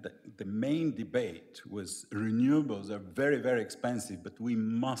then the main debate was renewables are very, very expensive, but we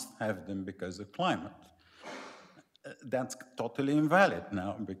must have them because of climate. That's totally invalid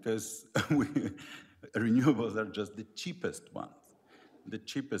now because renewables are just the cheapest ones. The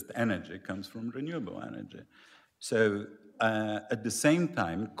cheapest energy comes from renewable energy. So at the same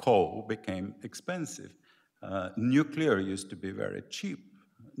time, coal became expensive. Nuclear used to be very cheap.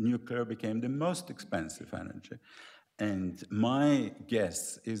 Nuclear became the most expensive energy. And my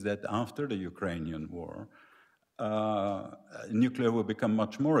guess is that after the Ukrainian war, nuclear will become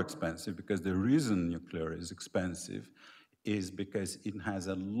much more expensive, because the reason nuclear is expensive is because it has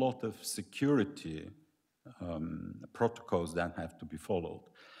a lot of security protocols that have to be followed.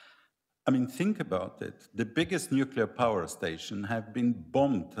 I mean, think about it. The biggest nuclear power station have been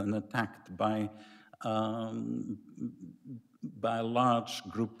bombed and attacked by a large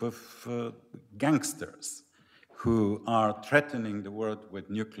group of gangsters who are threatening the world with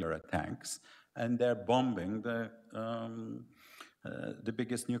nuclear attacks, and they're bombing the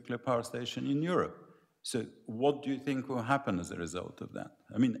biggest nuclear power station in Europe. So what do you think will happen as a result of that?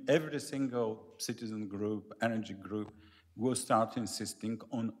 I mean, every single citizen group, energy group, will start insisting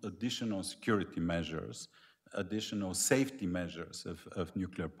on additional security measures, additional safety measures of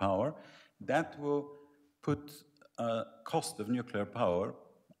nuclear power. That will put cost of nuclear power,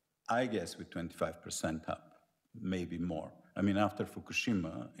 I guess, with 25% up. Maybe more. I mean, after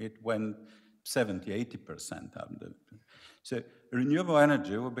Fukushima, it went 70, 80% up. So renewable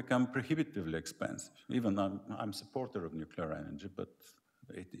energy will become prohibitively expensive. Even I'm a supporter of nuclear energy, but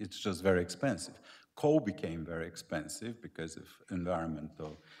it's just very expensive. Coal became very expensive because of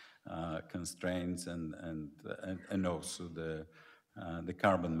environmental constraints and also the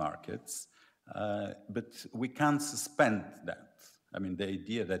carbon markets. But we can't suspend that. I mean, the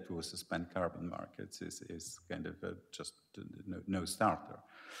idea that we will suspend carbon markets is kind of just no starter.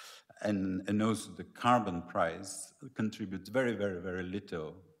 And also the carbon price contributes very, very, very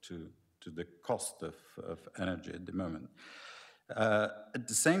little to the cost of energy at the moment. At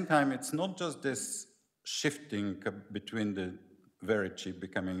the same time, it's not just this shifting between the very cheap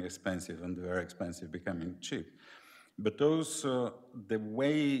becoming expensive and the very expensive becoming cheap, but also the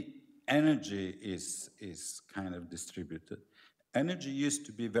way energy is kind of distributed. Energy used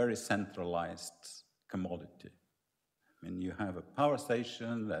to be very centralized commodity. I mean, you have a power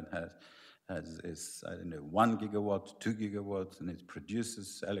station that has I don't know, 1 gigawatt, 2 gigawatts, and it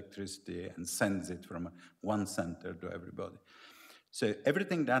produces electricity and sends it from one center to everybody. So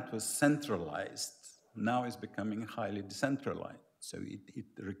everything that was centralized now is becoming highly decentralized. So it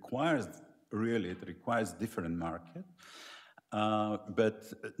requires different market.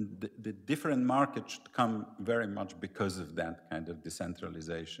 But the different market should come very much because of that kind of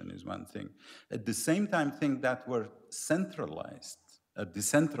decentralization is one thing. At the same time, things that were centralized,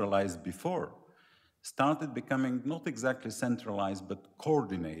 decentralized before, started becoming not exactly centralized, but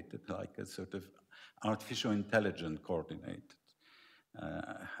coordinated, like a sort of artificial intelligence coordinated.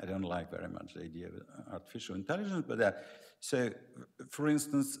 I don't like very much the idea of artificial intelligence, but so, for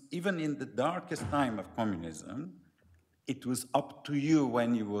instance, even in the darkest time of communism, it was up to you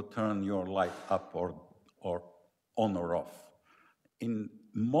when you would turn your light up or on or off. In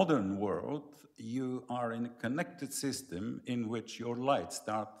modern world, you are in a connected system in which your lights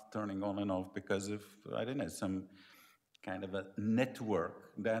start turning on and off because of, I don't know, some kind of a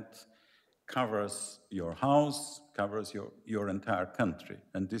network that covers your house, covers your entire country.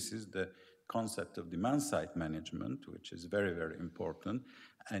 And this is the concept of demand-side management, which is very, very important.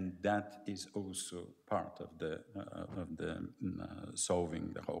 And that is also part of the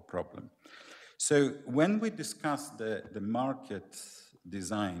solving the whole problem. So when we discuss the market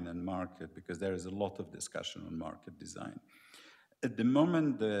design and market, because there is a lot of discussion on market design, at the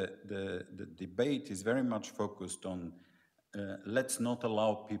moment the debate is very much focused on let's not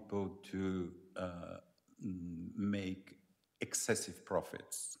allow people to make excessive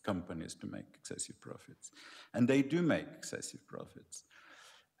profits, companies to make excessive profits. And they do make excessive profits.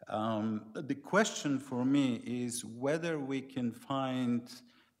 The question for me is whether we can find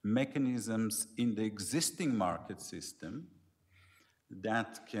mechanisms in the existing market system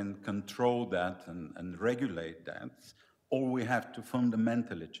that can control that and regulate that, or we have to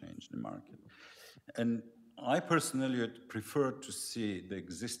fundamentally change the market. And I personally would prefer to see the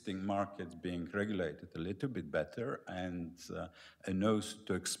existing markets being regulated a little bit better and also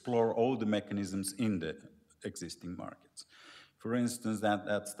to explore all the mechanisms in the existing markets. For instance,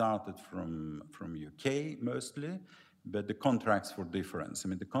 that started from UK mostly, but the contracts for difference. I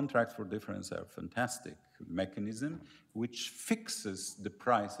mean, the contracts for difference are a fantastic mechanism which fixes the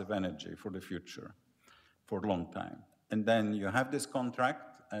price of energy for the future for a long time. And then you have this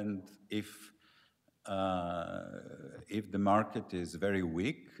contract, and if the market is very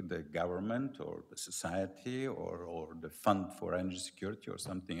weak, the government or the society or the fund for energy security or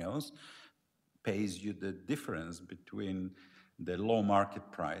something else pays you the difference between the low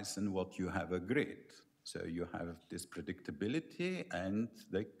market price and what you have agreed. So you have this predictability, and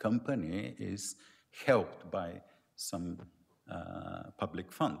the company is helped by some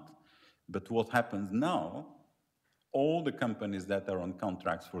public fund. But what happens now, all the companies that are on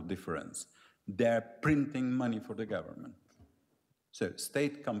contracts for difference, they're printing money for the government. So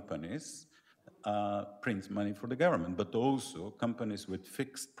state companies print money for the government, but also companies with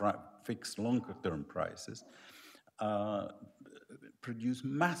fixed longer-term prices produce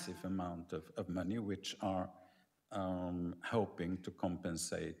massive amount of money, which are helping to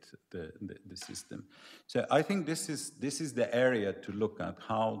compensate the system. So I think this is the area to look at,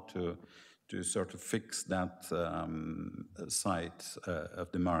 how to sort of fix that side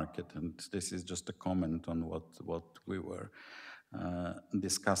of the market. And this is just a comment on what we were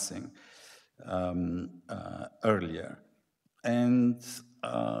discussing earlier. And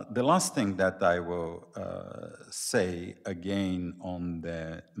the last thing that I will say again on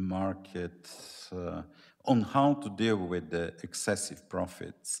the market, on how to deal with the excessive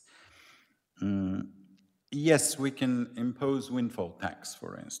profits. Yes, we can impose windfall tax,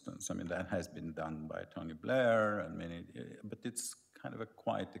 for instance. I mean, that has been done by Tony Blair and many, but it's kind of a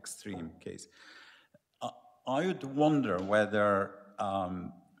quite extreme case. I would wonder whether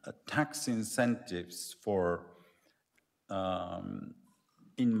tax incentives for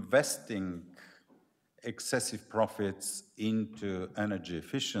investing excessive profits into energy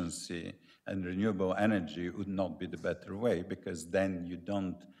efficiency and renewable energy would not be the better way, because then you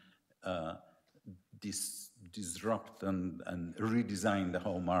don't disrupt and redesign the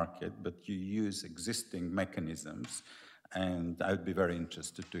whole market, but you use existing mechanisms. And I would be very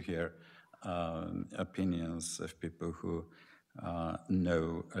interested to hear opinions of people who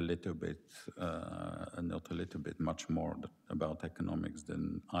know a little bit, not a little bit, much more about economics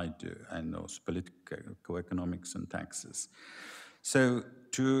than I do, and knows political economics and taxes. So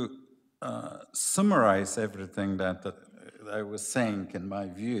to summarize everything that I was saying in my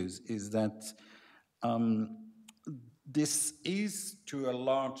views is that this is to a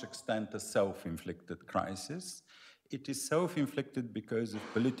large extent a self-inflicted crisis. It is self-inflicted because of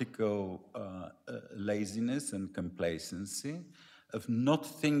political laziness and complacency, of not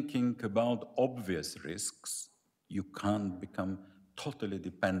thinking about obvious risks. You can't become totally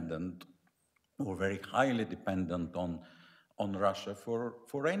dependent or very highly dependent on Russia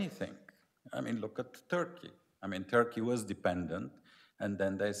for anything. I mean, look at Turkey. I mean, Turkey was dependent, and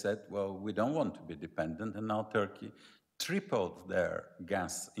then they said, well, we don't want to be dependent, and now Turkey tripled their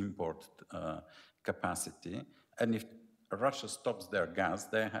gas import capacity. And if Russia stops their gas,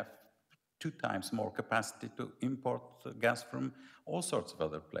 they have 2 times more capacity to import gas from all sorts of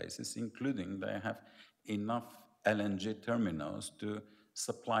other places, including they have enough LNG terminals to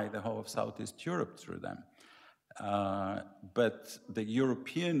supply the whole of Southeast Europe through them. But the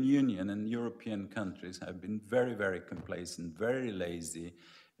European Union and European countries have been very, very complacent, very lazy,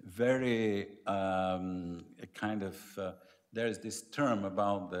 very there's this term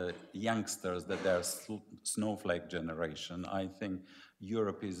about the youngsters that they're snowflake generation. I think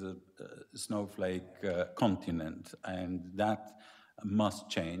Europe is a snowflake continent, and that must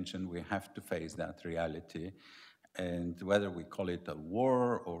change, and we have to face that reality. And whether we call it a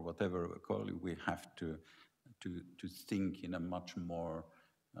war or whatever we call it, we have to think in a much more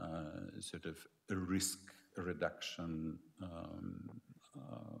sort of risk reduction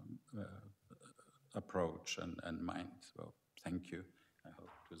approach and mind. So thank you. I hope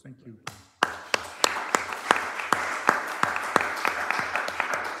it was. Thank you.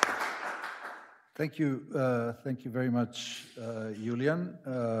 Thank you very much, Julian,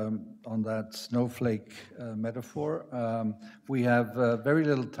 on that snowflake metaphor. We have very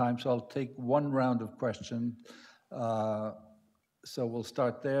little time, so I'll take one round of questions. So we'll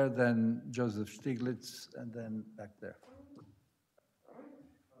start there, then Joseph Stiglitz, and then back there.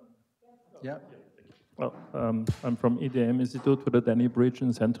 Yeah. Well, I'm from EDM Institute for the Danube region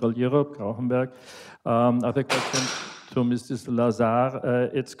in Central Europe, Grauchenberg. I have a question to Mrs.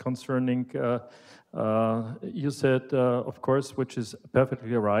 Lazard. It's concerning, you said, of course, which is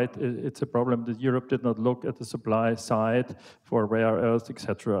perfectly right, it's a problem that Europe did not look at the supply side for rare earths,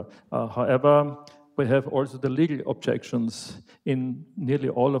 etc. However, we have also the legal objections in nearly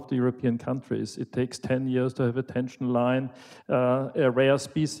all of the European countries. It takes 10 years to have a tension line. A rare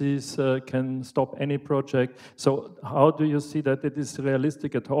species can stop any project. So how do you see that it is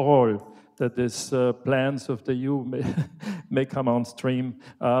realistic at all that these plans of the EU may come on stream?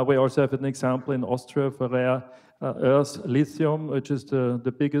 We also have an example in Austria for rare earth, lithium, which is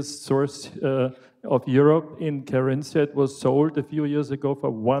the biggest source of Europe in Carinthia. It was sold a few years ago for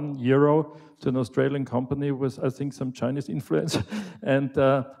 €1 to an Australian company with, I think, some Chinese influence. And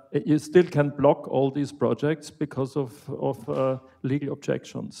you still can block all these projects because of legal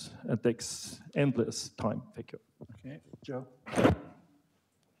objections. It takes endless time. Thank you. Okay, Joe.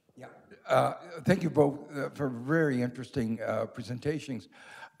 Yeah, thank you both for very interesting presentations.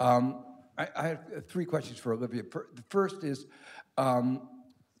 I have three questions for Olivia. The first is,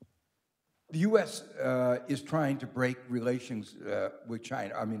 the U.S. is trying to break relations with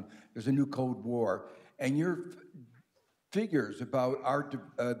China. I mean, there's a new Cold War, and your figures about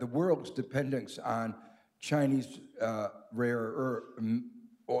the world's dependence on Chinese rare earth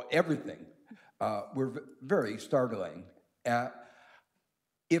or everything were very startling.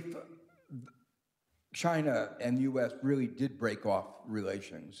 If China and the U.S. really did break off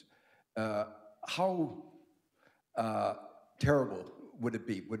relations, how terrible would it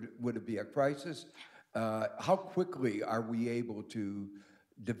be? Would it be a crisis? How quickly are we able to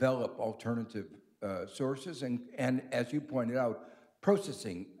develop alternative sources and, as you pointed out,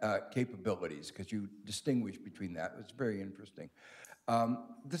 processing capabilities, because you distinguish between that. It's very interesting.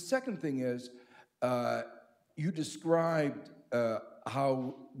 The second thing is, you described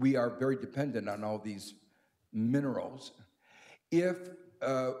how we are very dependent on all these minerals. If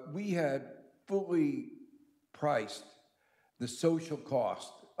we had fully priced the social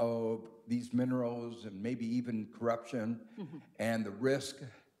cost of these minerals and maybe even corruption and the risk,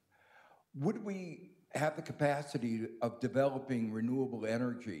 would we have the capacity of developing renewable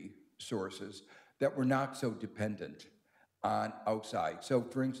energy sources that were not so dependent on outside? So,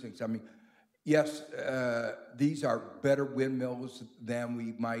 for instance, I mean, yes, these are better windmills than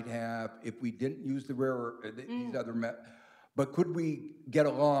we might have if we didn't use the rare these other metals. But could we get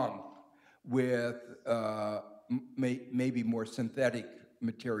along with maybe more synthetic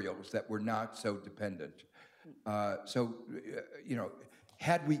materials that were not so dependent? You know,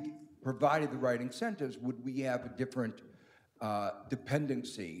 had we provided the right incentives, would we have a different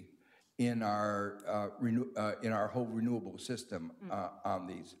dependency in our whole renewable system on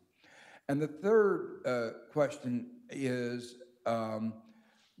these? And the third question is,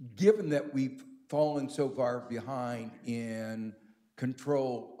 given that we've fallen so far behind in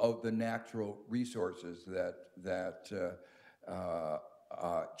control of the natural resources that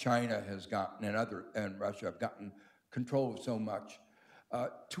China has gotten and Russia have gotten control of so much,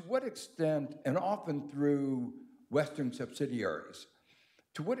 to what extent, and often through Western subsidiaries,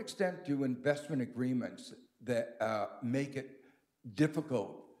 to what extent do investment agreements that make it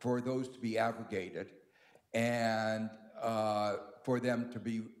difficult for those to be aggregated and for them to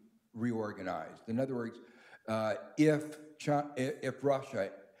be reorganized? In other words, if Russia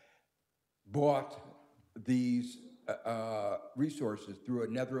bought these resources through a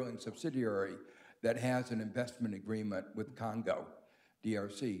Netherlands subsidiary that has an investment agreement with Congo,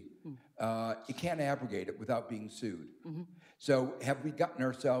 DRC, you can't abrogate it without being sued. So have we gotten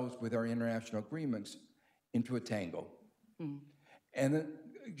ourselves with our international agreements into a tangle? And then,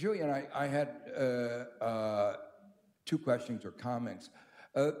 Julian, I had two questions or comments.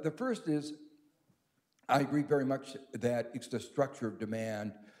 The first is, I agree very much that it's the structure of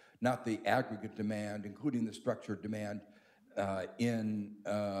demand, not the aggregate demand, including the structure of demand in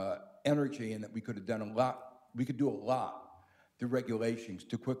energy, and that we could have done a lot, we could do a lot through regulations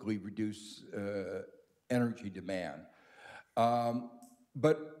to quickly reduce energy demand.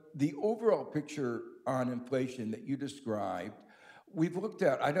 But the overall picture on inflation that you described, we've looked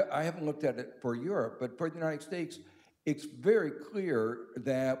at, I haven't looked at it for Europe, but for the United States, it's very clear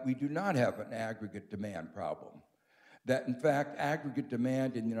that we do not have an aggregate demand problem. That in fact, aggregate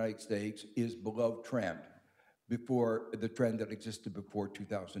demand in the United States is below trend, before the trend that existed before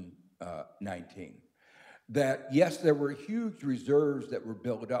 2019. That yes, there were huge reserves that were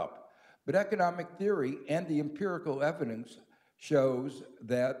built up, but economic theory and the empirical evidence shows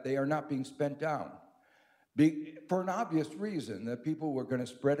that they are not being spent down. For an obvious reason, that people were going to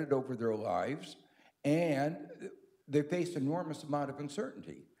spread it over their lives, and they faced enormous amount of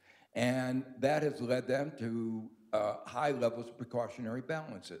uncertainty. And that has led them to high levels of precautionary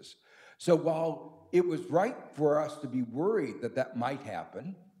balances. So while it was right for us to be worried that that might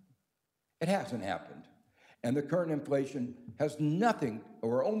happen, it hasn't happened. And the current inflation has nothing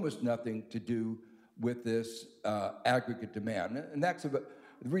or almost nothing to do with this aggregate demand. And that's the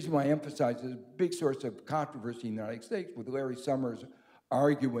reason why I emphasize this big source of controversy in the United States, with Larry Summers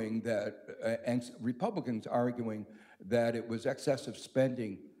arguing that, and Republicans arguing that it was excessive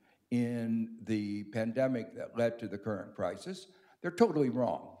spending in the pandemic that led to the current crisis. They're totally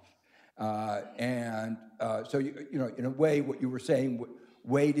wrong. So, you know, in a way, what you were saying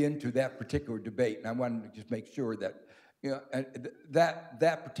weighed into that particular debate, and I wanted to just make sure that, you know,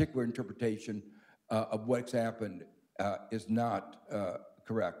 that particular interpretation of what's happened is not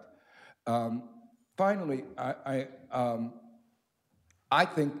correct. Finally, I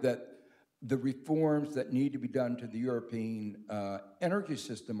think that the reforms that need to be done to the European energy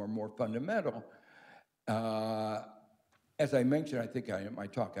system are more fundamental. As I mentioned, I think in my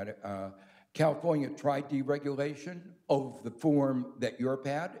talk, California tried deregulation of the form that Europe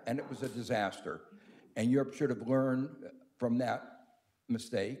had, and it was a disaster. And Europe should have learned from that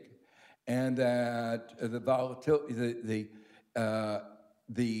mistake, and that the volatility,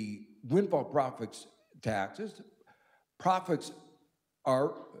 the windfall profits taxes, profits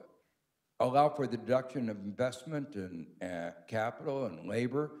are allow for the deduction of investment and capital and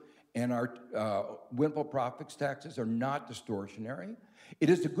labor, and our windfall profits taxes are not distortionary. It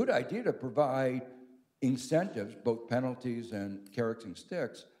is a good idea to provide incentives, both penalties and carrots and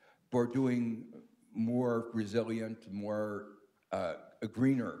sticks, for doing more resilient, more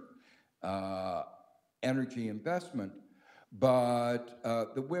greener energy investment. But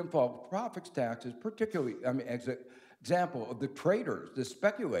the windfall profits taxes, particularly, I mean, as an example of the traders, the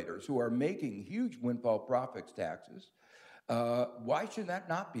speculators who are making huge windfall profits taxes, why should that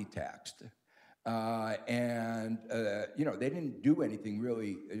not be taxed? You know, they didn't do anything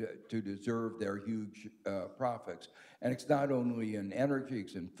really to deserve their huge profits. And it's not only in energy,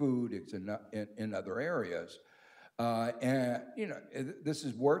 it's in food, it's in other areas. And, you know, this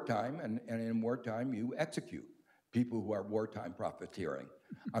is wartime, and in wartime, you execute people who are wartime profiteering.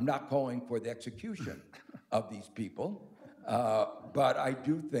 I'm not calling for the execution of these people, but I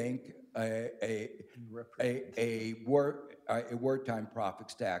do think a wartime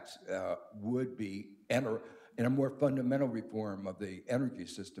profits tax would be, and a more fundamental reform of the energy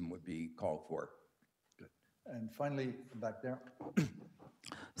system would be called for. Good. And finally, back there.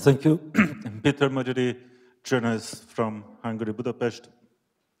 Thank you. Peter Magyari, journalist from Hungary, Budapest.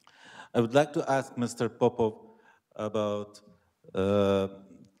 I would like to ask Mr. Popov about the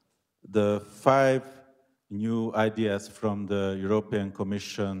 5 new ideas from the European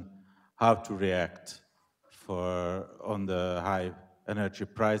Commission, how to react on the high energy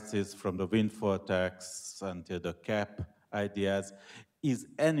prices, from the windfall tax until the cap ideas. Is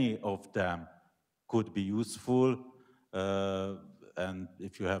any of them could be useful? And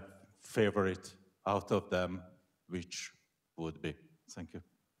if you have favorite out of them, which would be? Thank you.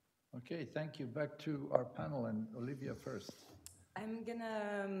 Okay, thank you. Back to our panel, and Olivia first. I'm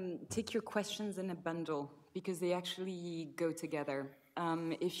gonna take your questions in a bundle because they actually go together.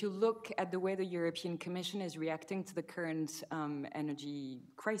 If you look at the way the European Commission is reacting to the current energy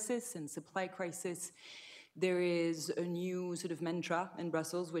crisis and supply crisis, there is a new sort of mantra in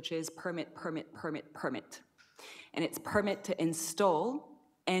Brussels, which is permit, permit, permit, permit. And it's permit to install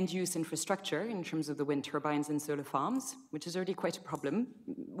end-use infrastructure in terms of the wind turbines and solar farms, which is already quite a problem.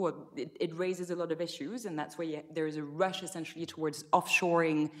 Well, it raises a lot of issues, and that's why there is a rush essentially towards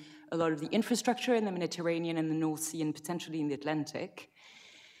offshoring a lot of the infrastructure in the Mediterranean and the North Sea and potentially in the Atlantic.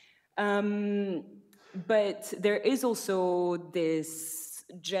 But there is also this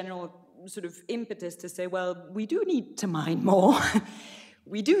general sort of impetus to say, well, we do need to mine more.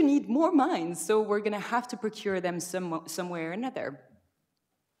 We do need more mines, so we're going to have to procure them somewhere or another.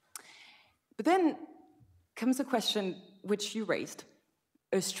 But then comes a question which you raised.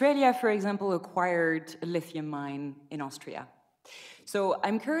 Australia, for example, acquired a lithium mine in Austria. So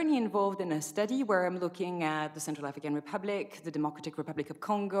I'm currently involved in a study where I'm looking at the Central African Republic, the Democratic Republic of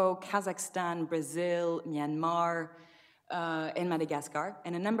Congo, Kazakhstan, Brazil, Myanmar, and Madagascar,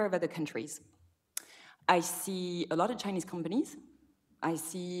 and a number of other countries. I see a lot of Chinese companies. I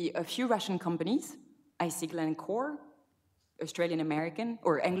see a few Russian companies. I see Glencore, Australian-American,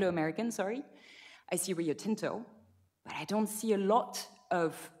 or Anglo-American, sorry. I see Rio Tinto, but I don't see a lot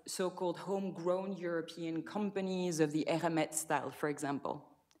of so-called homegrown European companies of the Eramet style, for example.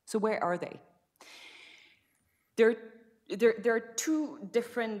 So where are they? There are two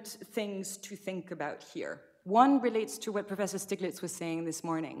different things to think about here. One relates to what Professor Stiglitz was saying this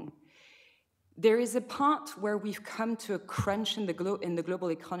morning. There is a part where we've come to a crunch in the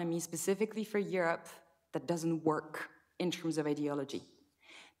global economy, specifically for Europe, that doesn't work in terms of ideology.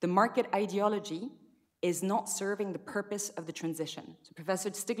 The market ideology is not serving the purpose of the transition. So Professor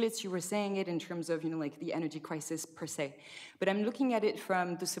Stiglitz, you were saying it in terms of, like the energy crisis per se, but I'm looking at it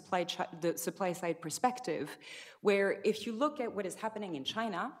from the supply side perspective, where if you look at what is happening in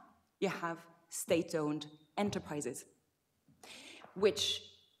China, you have state-owned enterprises, which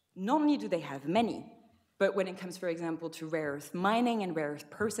not only do they have many, but when it comes, for example, to rare earth mining and rare earth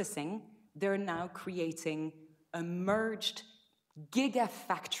processing, they're now creating a merged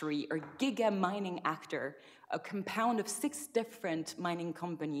gigafactory or giga mining actor, a compound of 6 different mining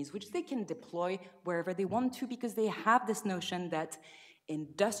companies, which they can deploy wherever they want to, because they have this notion that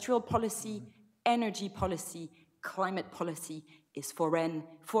industrial policy, energy policy, climate policy is foreign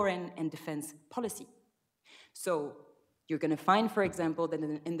and defense policy. So you're going to find, for example, that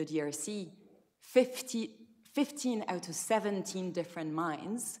in the DRC, 15 out of 17 different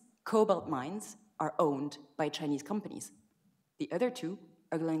mines, cobalt mines, are owned by Chinese companies. The other 2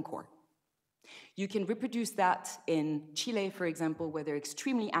 are Glencore. You can reproduce that in Chile, for example, where they're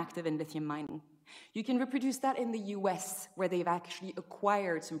extremely active in lithium mining. You can reproduce that in the US, where they've actually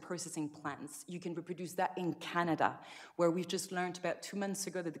acquired some processing plants. You can reproduce that in Canada, where we've just learned about 2 months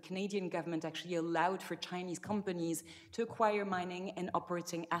ago that the Canadian government actually allowed for Chinese companies to acquire mining and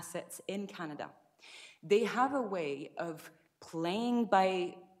operating assets in Canada. They have a way of playing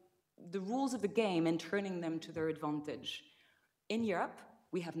by the rules of the game and turning them to their advantage. In Europe,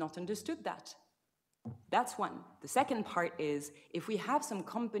 we have not understood that. That's one. The second part is, if we have some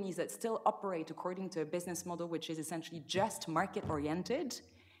companies that still operate according to a business model which is essentially just market-oriented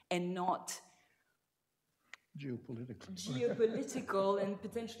and not geopolitical and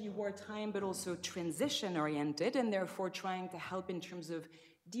potentially wartime, but also transition-oriented, and therefore trying to help in terms of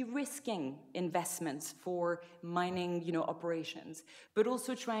de-risking investments for mining, operations, but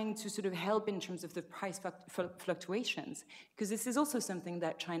also trying to sort of help in terms of the price fluctuations, because this is also something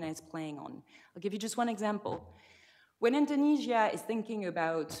that China is playing on. I'll give you just one example. When Indonesia is thinking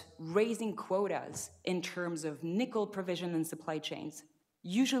about raising quotas in terms of nickel provision and supply chains,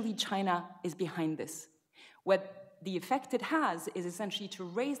 usually China is behind this. What the effect it has is essentially to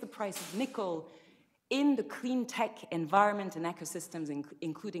raise the price of nickel in the clean tech environment and ecosystems,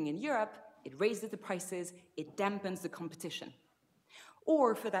 including in Europe. It raises the prices, it dampens the competition.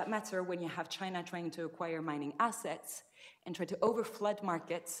 Or, for that matter, when you have China trying to acquire mining assets and try to overflood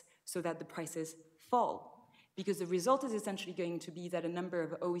markets so that the prices fall. Because the result is essentially going to be that a number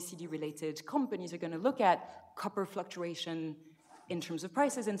of OECD-related companies are going to look at copper fluctuation in terms of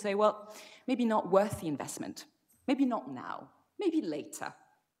prices and say, well, maybe not worth the investment. Maybe not now, maybe later.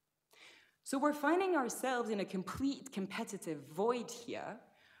 So we're finding ourselves in a complete competitive void here,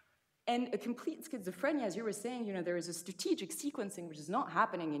 and a complete schizophrenia, as you were saying. There is a strategic sequencing which is not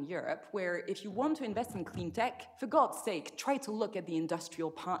happening in Europe, where if you want to invest in clean tech, for God's sake, try to look at the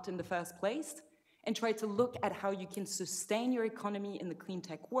industrial part in the first place, and try to look at how you can sustain your economy in the clean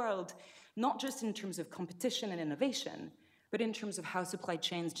tech world, not just in terms of competition and innovation, but in terms of how supply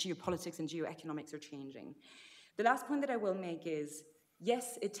chains, geopolitics, and geoeconomics are changing. The last point that I will make is,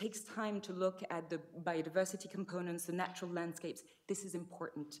 yes, it takes time to look at the biodiversity components, the natural landscapes. This is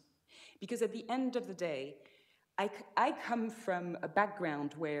important. Because at the end of the day, I come from a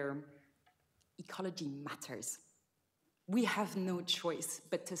background where ecology matters. We have no choice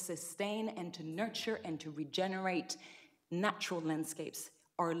but to sustain and to nurture and to regenerate natural landscapes.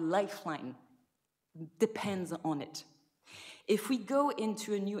 Our lifeline depends on it. If we go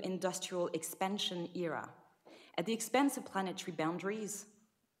into a new industrial expansion era, at the expense of planetary boundaries,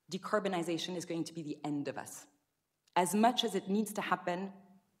 decarbonization is going to be the end of us. As much as it needs to happen,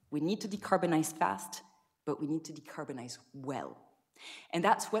 we need to decarbonize fast, but we need to decarbonize well. And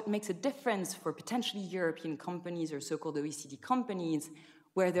that's what makes a difference for potentially European companies or so-called OECD companies,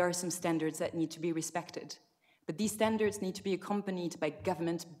 where there are some standards that need to be respected. But these standards need to be accompanied by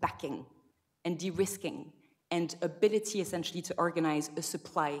government backing and de-risking and ability essentially to organize a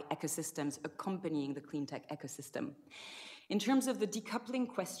supply ecosystems accompanying the clean tech ecosystem. In terms of the decoupling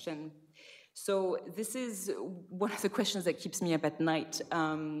question, so this is one of the questions that keeps me up at night,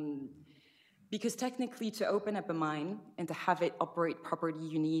 because technically to open up a mine and to have it operate properly,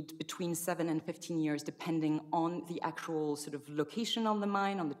 you need between 7 and 15 years, depending on the actual sort of location on the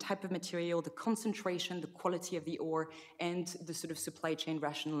mine, on the type of material, the concentration, the quality of the ore, and the sort of supply chain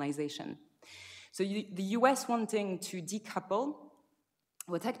rationalization. So the US wanting to decouple,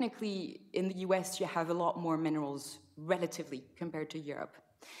 well, technically in the US you have a lot more minerals relatively compared to Europe.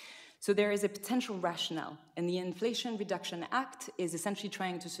 So there is a potential rationale, and the Inflation Reduction Act is essentially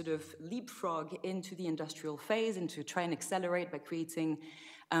trying to sort of leapfrog into the industrial phase and to try and accelerate by creating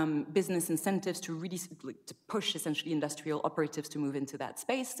business incentives to really to push essentially industrial operatives to move into that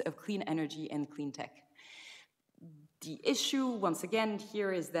space of clean energy and clean tech. The issue, once again,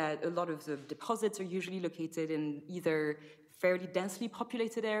 here is that a lot of the deposits are usually located in either fairly densely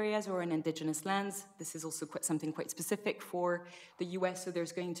populated areas or in indigenous lands. This is also something quite specific for the US, so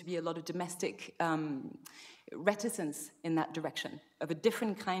there's going to be a lot of domestic reticence in that direction, of a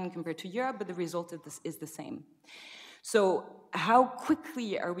different kind compared to Europe, but the result of this is the same. So how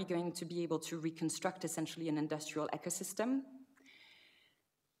quickly are we going to be able to reconstruct essentially an industrial ecosystem?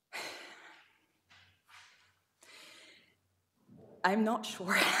 I'm not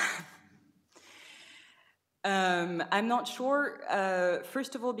sure. I'm not sure,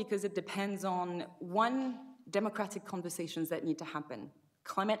 first of all, because it depends on, one, democratic conversations that need to happen.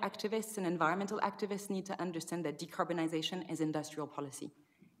 Climate activists and environmental activists need to understand that decarbonization is industrial policy.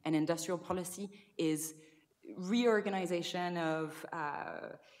 And industrial policy is reorganization of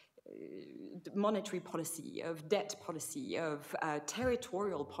monetary policy, of debt policy, of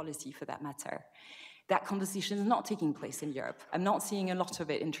territorial policy for that matter. That conversation is not taking place in Europe. I'm not seeing a lot of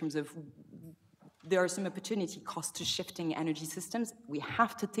it in terms of there are some opportunity costs to shifting energy systems. We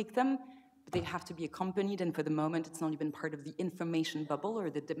have to take them, but they have to be accompanied, and for the moment, it's not even part of the information bubble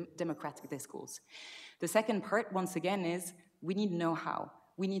or the democratic discourse. The second part, once again, is we need know-how.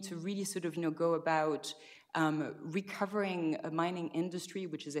 We need to really sort of go about recovering a mining industry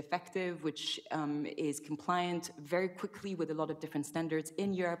which is effective, which is compliant very quickly with a lot of different standards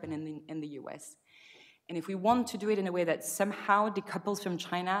in Europe and in the US. And if we want to do it in a way that somehow decouples from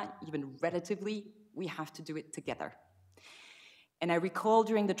China, even relatively, we have to do it together. And I recall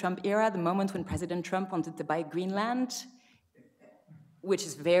during the Trump era, the moment when President Trump wanted to buy Greenland, which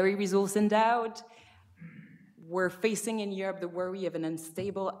is very resource endowed. We're facing in Europe the worry of an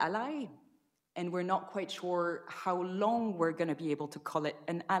unstable ally, and we're not quite sure how long we're going to be able to call it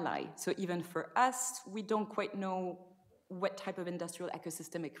an ally. So even for us, we don't quite know what type of industrial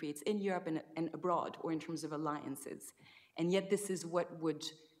ecosystem it creates in Europe and abroad, or in terms of alliances. And yet this is what would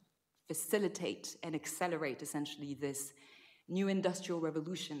facilitate and accelerate essentially this new industrial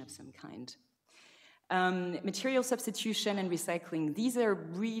revolution of some kind. Material substitution and recycling, these are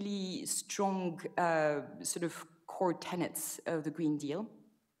really strong sort of core tenets of the Green Deal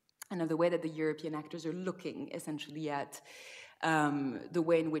and of the way that the European actors are looking essentially at the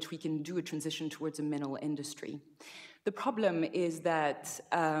way in which we can do a transition towards a mineral industry. The problem is that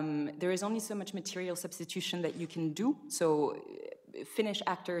there is only so much material substitution that you can do. So Finnish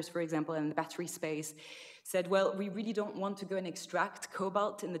actors, for example, in the battery space, said, well, we really don't want to go and extract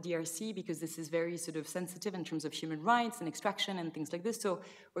cobalt in the DRC because this is very sort of sensitive in terms of human rights and extraction and things like this. So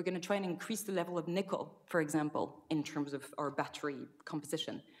we're going to try and increase the level of nickel, for example, in terms of our battery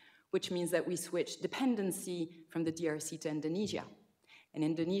composition, which means that we switch dependency from the DRC to Indonesia. And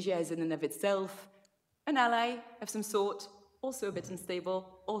Indonesia is in and of itself an ally of some sort, also a bit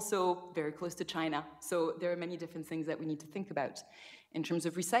unstable, also very close to China. So there are many different things that we need to think about. In terms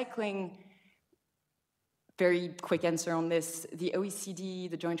of recycling, very quick answer on this, the OECD,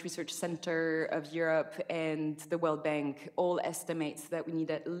 the Joint Research Center of Europe, and the World Bank all estimates that we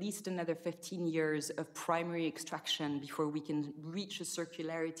need at least another 15 years of primary extraction before we can reach a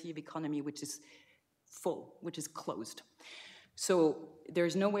circularity of economy which is full, which is closed. So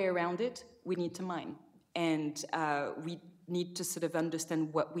there's no way around it, we need to mine. And we need to sort of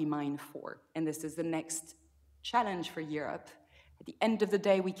understand what we mine for. And this is the next challenge for Europe. At the end of the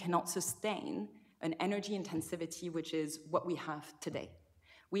day, we cannot sustain an energy intensivity which is what we have today.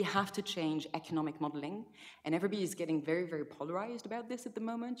 We have to change economic modeling, and everybody is getting very, very polarized about this at the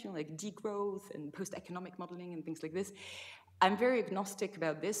moment, like degrowth and post-economic modeling and things like this. I'm very agnostic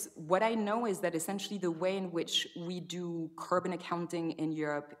about this. What I know is that essentially the way in which we do carbon accounting in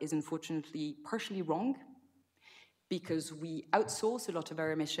Europe is unfortunately partially wrong, because we outsource a lot of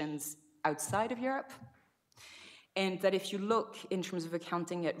our emissions outside of Europe. And that if you look in terms of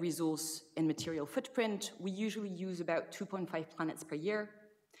accounting at resource and material footprint, we usually use about 2.5 planets per year.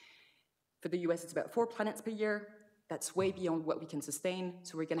 For the US, it's about 4 planets per year. That's way beyond what we can sustain.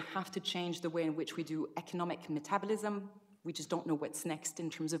 So we're going to have to change the way in which we do economic metabolism. We just don't know what's next in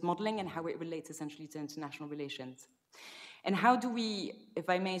terms of modeling and how it relates essentially to international relations. And how do we, if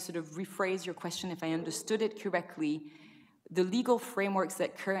I may sort of rephrase your question, if I understood it correctly, the legal frameworks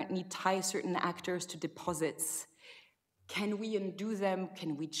that currently tie certain actors to deposits, can we undo them?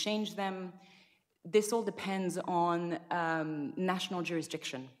 Can we change them? This all depends on national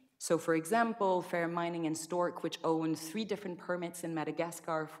jurisdiction. So for example, Fair Mining and Stork, which own 3 different permits in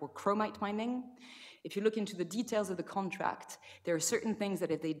Madagascar for chromite mining, if you look into the details of the contract, there are certain things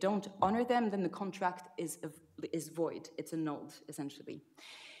that if they don't honor them, then the contract is void, it's annulled, essentially.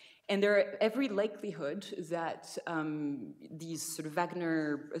 And there are every likelihood that these sort of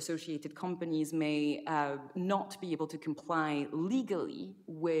Wagner-associated companies may not be able to comply legally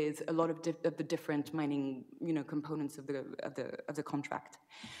with a lot of the different mining, components of the contract.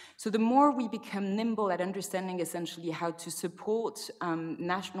 So the more we become nimble at understanding essentially how to support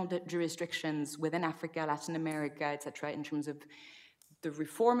national jurisdictions within Africa, Latin America, etc., in terms of the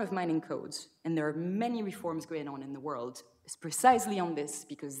reform of mining codes, and there are many reforms going on in the world, is precisely on this,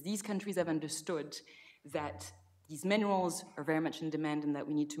 because these countries have understood that these minerals are very much in demand and that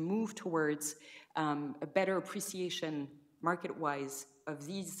we need to move towards a better appreciation market-wise of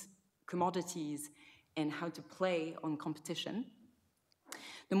these commodities and how to play on competition.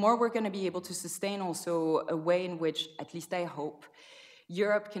 The more we're going to be able to sustain also a way in which, at least I hope,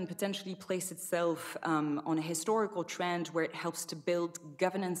 Europe can potentially place itself on a historical trend where it helps to build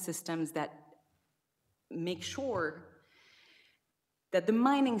governance systems that make sure that the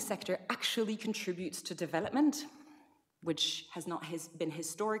mining sector actually contributes to development, which has not been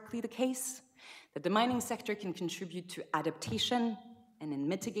historically the case, that the mining sector can contribute to adaptation and in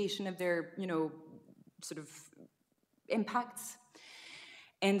mitigation of their, sort of impacts,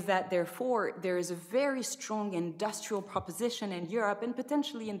 and that therefore there is a very strong industrial proposition in Europe and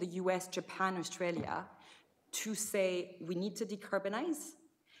potentially in the US, Japan, Australia, to say we need to decarbonize,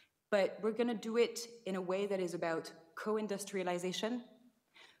 but we're going to do it in a way that is about co-industrialization,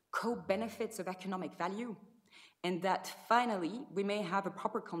 co-benefits of economic value, and that finally we may have a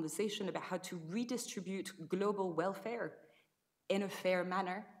proper conversation about how to redistribute global welfare in a fair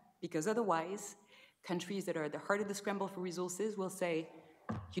manner, because otherwise countries that are at the heart of the scramble for resources will say,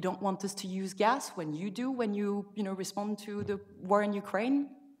 you don't want us to use gas when you do, when you respond to the war in Ukraine?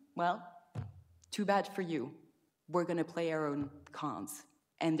 Well, too bad for you. We're going to play our own cards,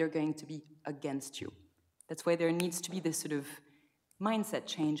 and they're going to be against you. That's why there needs to be this sort of mindset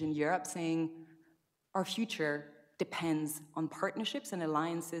change in Europe, saying our future depends on partnerships and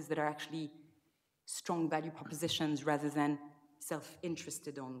alliances that are actually strong value propositions rather than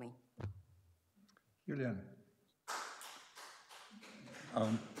self-interested only. Julian.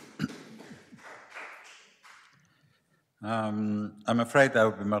 I'm afraid I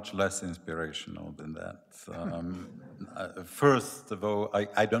would be much less inspirational than that. First of all,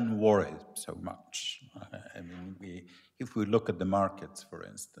 I don't worry so much. I mean, if we look at the markets, for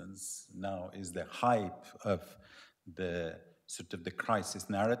instance, now is the hype of the sort of the crisis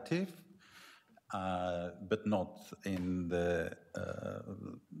narrative, but not in the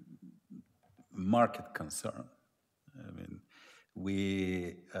market concern. I mean,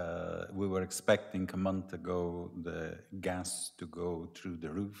 we were expecting a month ago the gas to go through the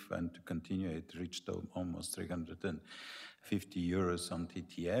roof and to continue. It reached almost 350 euros on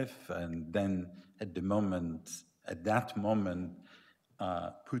TTF, and then at that moment,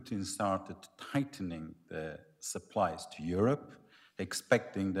 Putin started tightening the supplies to Europe,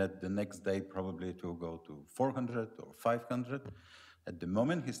 expecting that the next day probably it will go to 400 or 500. At the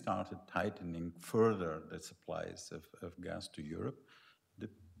moment he started tightening further the supplies of gas to Europe, the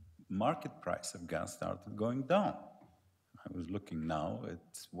market price of gas started going down. I was looking now, it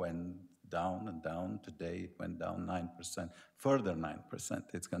went down and down. Today it went down 9%, further 9%.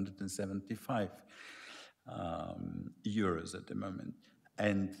 It's 175 euros at the moment.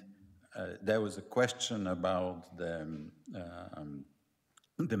 And there was a question about the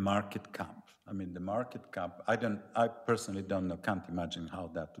market cap. I mean, the market cap, I personally don't know, can't imagine how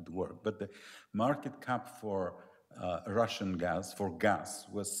that would work, but the market cap for Russian gas,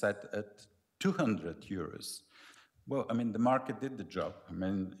 was set at 200 euros. Well, I mean, the market did the job. I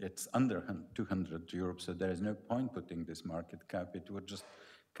mean, it's under 200 euros, so there is no point putting this market cap. It would just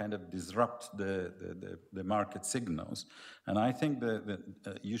kind of disrupt the market signals. And I think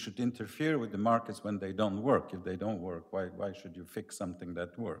that you should interfere with the markets when they don't work. If they don't work, why should you fix something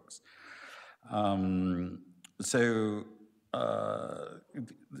that works?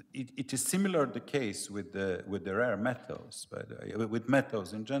 It is similar the case with the rare metals, with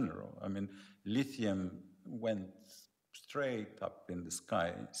metals in general. I mean, lithium went straight up in the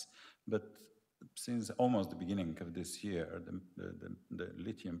skies, but since almost the beginning of this year, the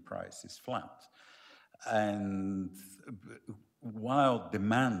lithium price is flat. And while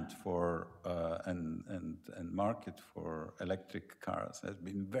demand for and market for electric cars has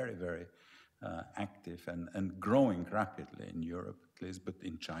been very, very active and growing rapidly in Europe, at least, but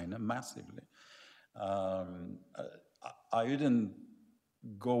in China massively. I didn't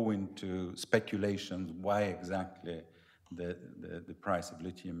go into speculations why exactly the price of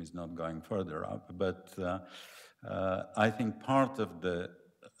lithium is not going further up, but I think part of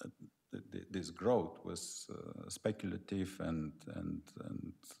this growth was speculative and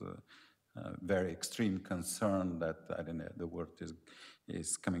very extreme concern that, I don't know, the world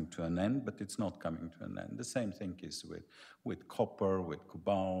is coming to an end, but it's not coming to an end. The same thing is with copper, with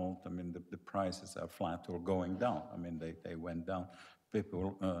cobalt. I mean, the prices are flat or going down. I mean, they went down.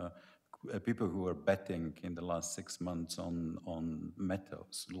 People who were betting in the last 6 months on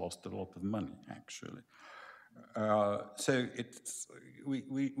metals lost a lot of money, actually. So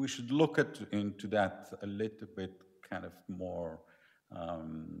we should look into that a little bit kind of more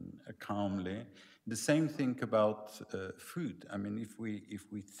calmly. The same thing about food. I mean, if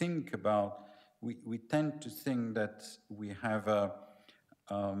we think about, we tend to think that we have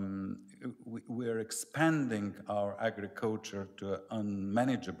we're expanding our agriculture to an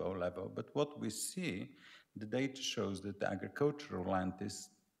unmanageable level, but what we see, the data shows that the agricultural land is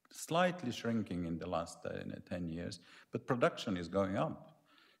slightly shrinking in the last 10 years, but production is going up,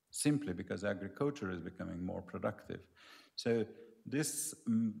 simply because agriculture is becoming more productive. So this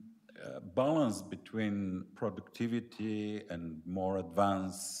balance between productivity and more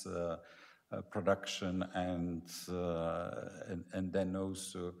advanced production and then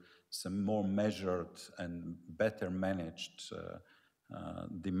also some more measured and better managed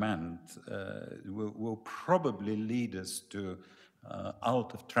demand will probably lead us to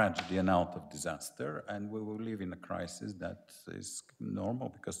out of tragedy and out of disaster, and we will live in a crisis that is normal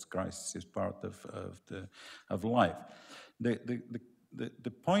because crisis is part of life.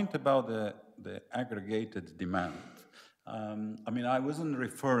 The point about the aggregated demand, I mean, I wasn't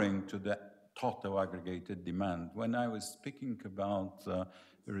referring to the total aggregated demand. When I was speaking about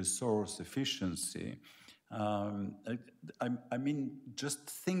resource efficiency, I mean just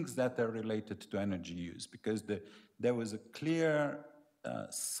things that are related to energy use, because there was a clear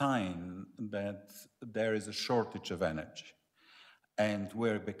sign that there is a shortage of energy, and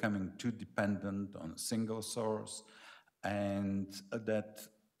we're becoming too dependent on a single source, and that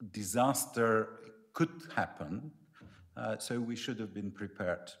disaster could happen, so we should have been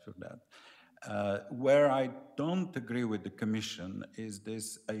prepared for that. Where I don't agree with the Commission is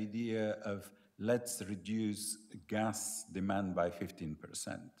this idea of let's reduce gas demand by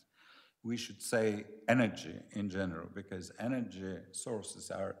 15%. We should say energy in general, because energy sources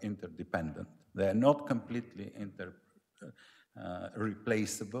are interdependent. They're not completely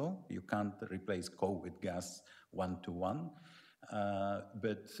replaceable. You can't replace coal with gas one-to-one.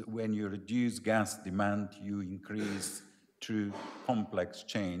 But when you reduce gas demand, you increase through complex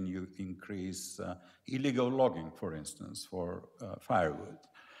chain, you increase illegal logging, for instance, for firewood.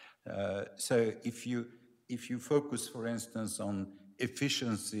 So if you focus, for instance, on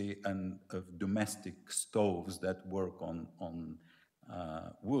efficiency and of domestic stoves that work on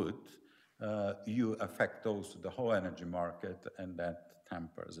wood, you affect also the whole energy market, and that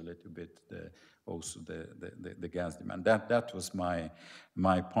tampers a little bit also the gas demand. That was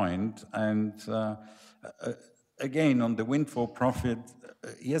my point. And again, on the windfall profit,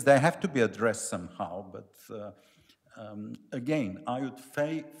 yes, they have to be addressed somehow, but again, I would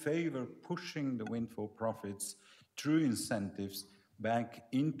favor pushing the windfall profits through incentives back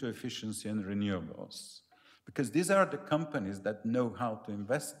into efficiency and renewables, because these are the companies that know how to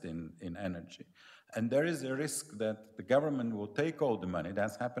invest in energy. And there is a risk that the government will take all the money,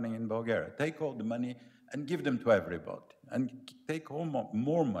 that's happening in Bulgaria, take all the money and give them to everybody. and take home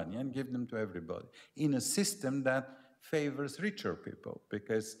more money and give them to everybody in a system that favors richer people.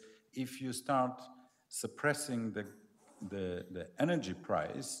 Because if you start suppressing the energy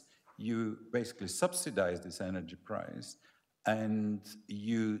price, you basically subsidize this energy price, and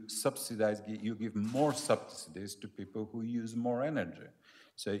you give more subsidies to people who use more energy.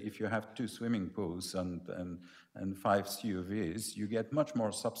 So if you have 2 swimming pools and 5 CUVs, you get much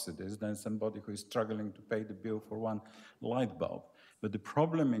more subsidies than somebody who is struggling to pay the bill for 1 light bulb. But the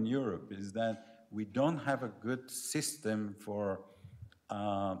problem in Europe is that we don't have a good system for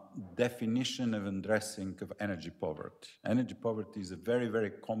definition of addressing of energy poverty. Energy poverty is a very, very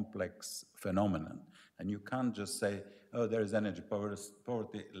complex phenomenon. And you can't just say, oh, there is energy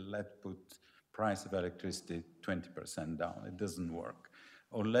poverty, let's put price of electricity 20% down. It doesn't work.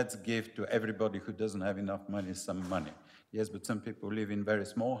 Or let's give to everybody who doesn't have enough money some money. Yes, but some people live in very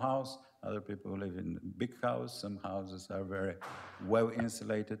small house, other people live in big house. Some houses are very well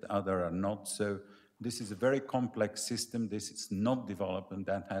insulated, others are not. So this is a very complex system. This is not developed, and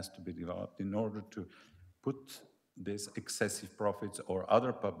that has to be developed in order to put these excessive profits or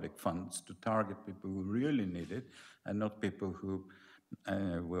other public funds to target people who really need it, and not people who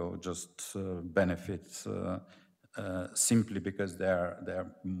will just benefit simply because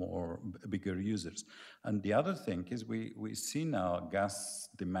they're bigger users. And the other thing is we see now gas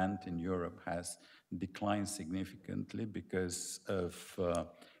demand in Europe has declined significantly because of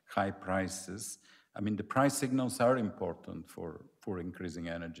high prices. I mean, the price signals are important for increasing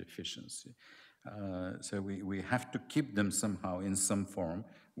energy efficiency. So we have to keep them somehow in some form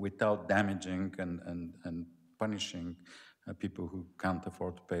without damaging and punishing people who can't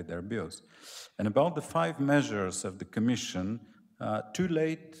afford to pay their bills. And about the 5 measures of the Commission, too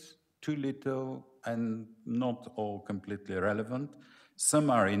late, too little, and not all completely relevant. Some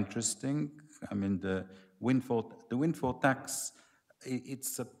are interesting. I mean, the windfall tax,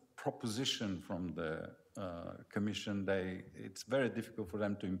 it's a proposition from the Commission. It's very difficult for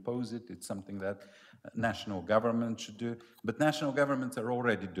them to impose it. It's something that national governments should do, but national governments are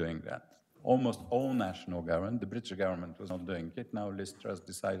already doing that. Almost all national government, the British government was not doing it. Now Liz Truss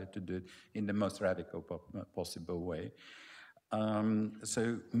decided to do it in the most radical possible way.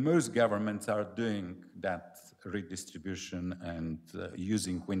 So most governments are doing that redistribution and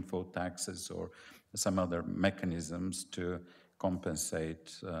using windfall taxes or some other mechanisms to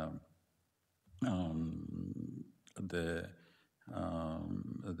compensate the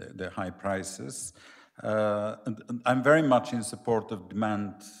high prices. And I'm very much in support of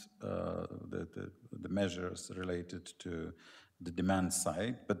demand, the measures related to the demand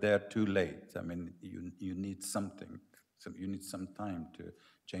side, but they are too late. I mean, you need something. So you need some time to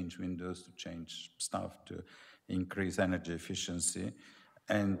change windows, to change stuff, to increase energy efficiency.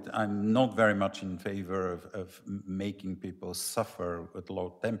 And I'm not very much in favor of making people suffer with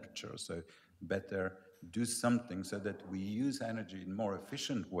low temperatures. So better do something so that we use energy in a more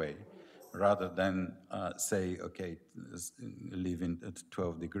efficient way rather than say, okay, live at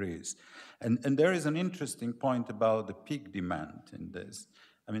 12 degrees. And there is an interesting point about the peak demand in this.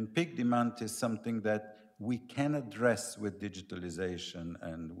 I mean, peak demand is something that we can address with digitalization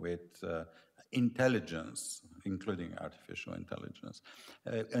and with intelligence, including artificial intelligence.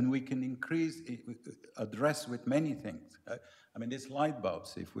 And we can address with many things. I mean, these light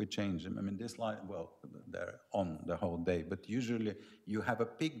bulbs, if we change them, I mean, this light, well, they're on the whole day, but usually you have a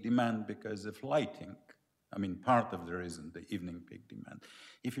peak demand because of lighting. I mean, part of the reason, the evening peak demand.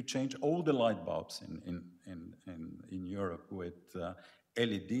 If you change all the light bulbs in Europe with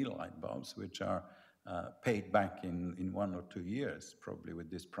LED light bulbs, which are paid back in 1 or 2 years, probably with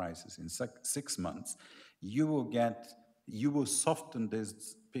these prices in 6 months, you will soften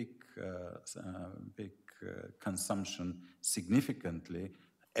this peak consumption significantly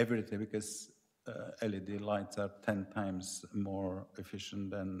every day, because LED lights are 10 times more efficient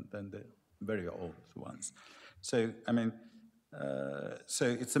than the very old ones. So, I mean, so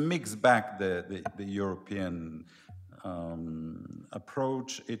it's a mixed bag, the European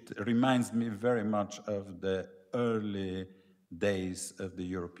approach. It reminds me very much of the early days of the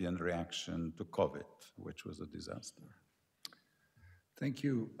European reaction to COVID, which was a disaster. Thank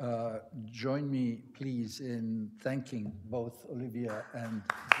you. Join me, please, in thanking both Olivia and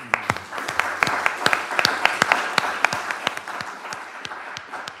Julian.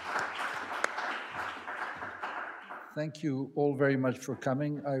 Thank you all very much for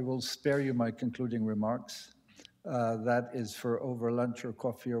coming. I will spare you my concluding remarks. That is for over lunch or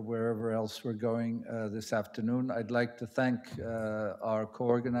coffee or wherever else we're going this afternoon. I'd like to thank our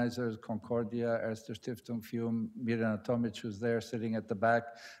co-organizers, Concordia, ERSTE Fjum, Mirjana Tomic, who's there sitting at the back,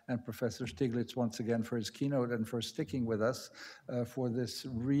 and Professor Stiglitz once again for his keynote and for sticking with us for this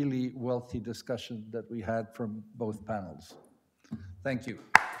really wealthy discussion that we had from both panels. Thank you.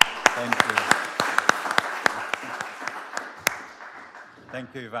 Thank you.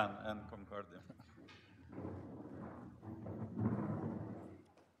 Thank you, Ivan and Concordia.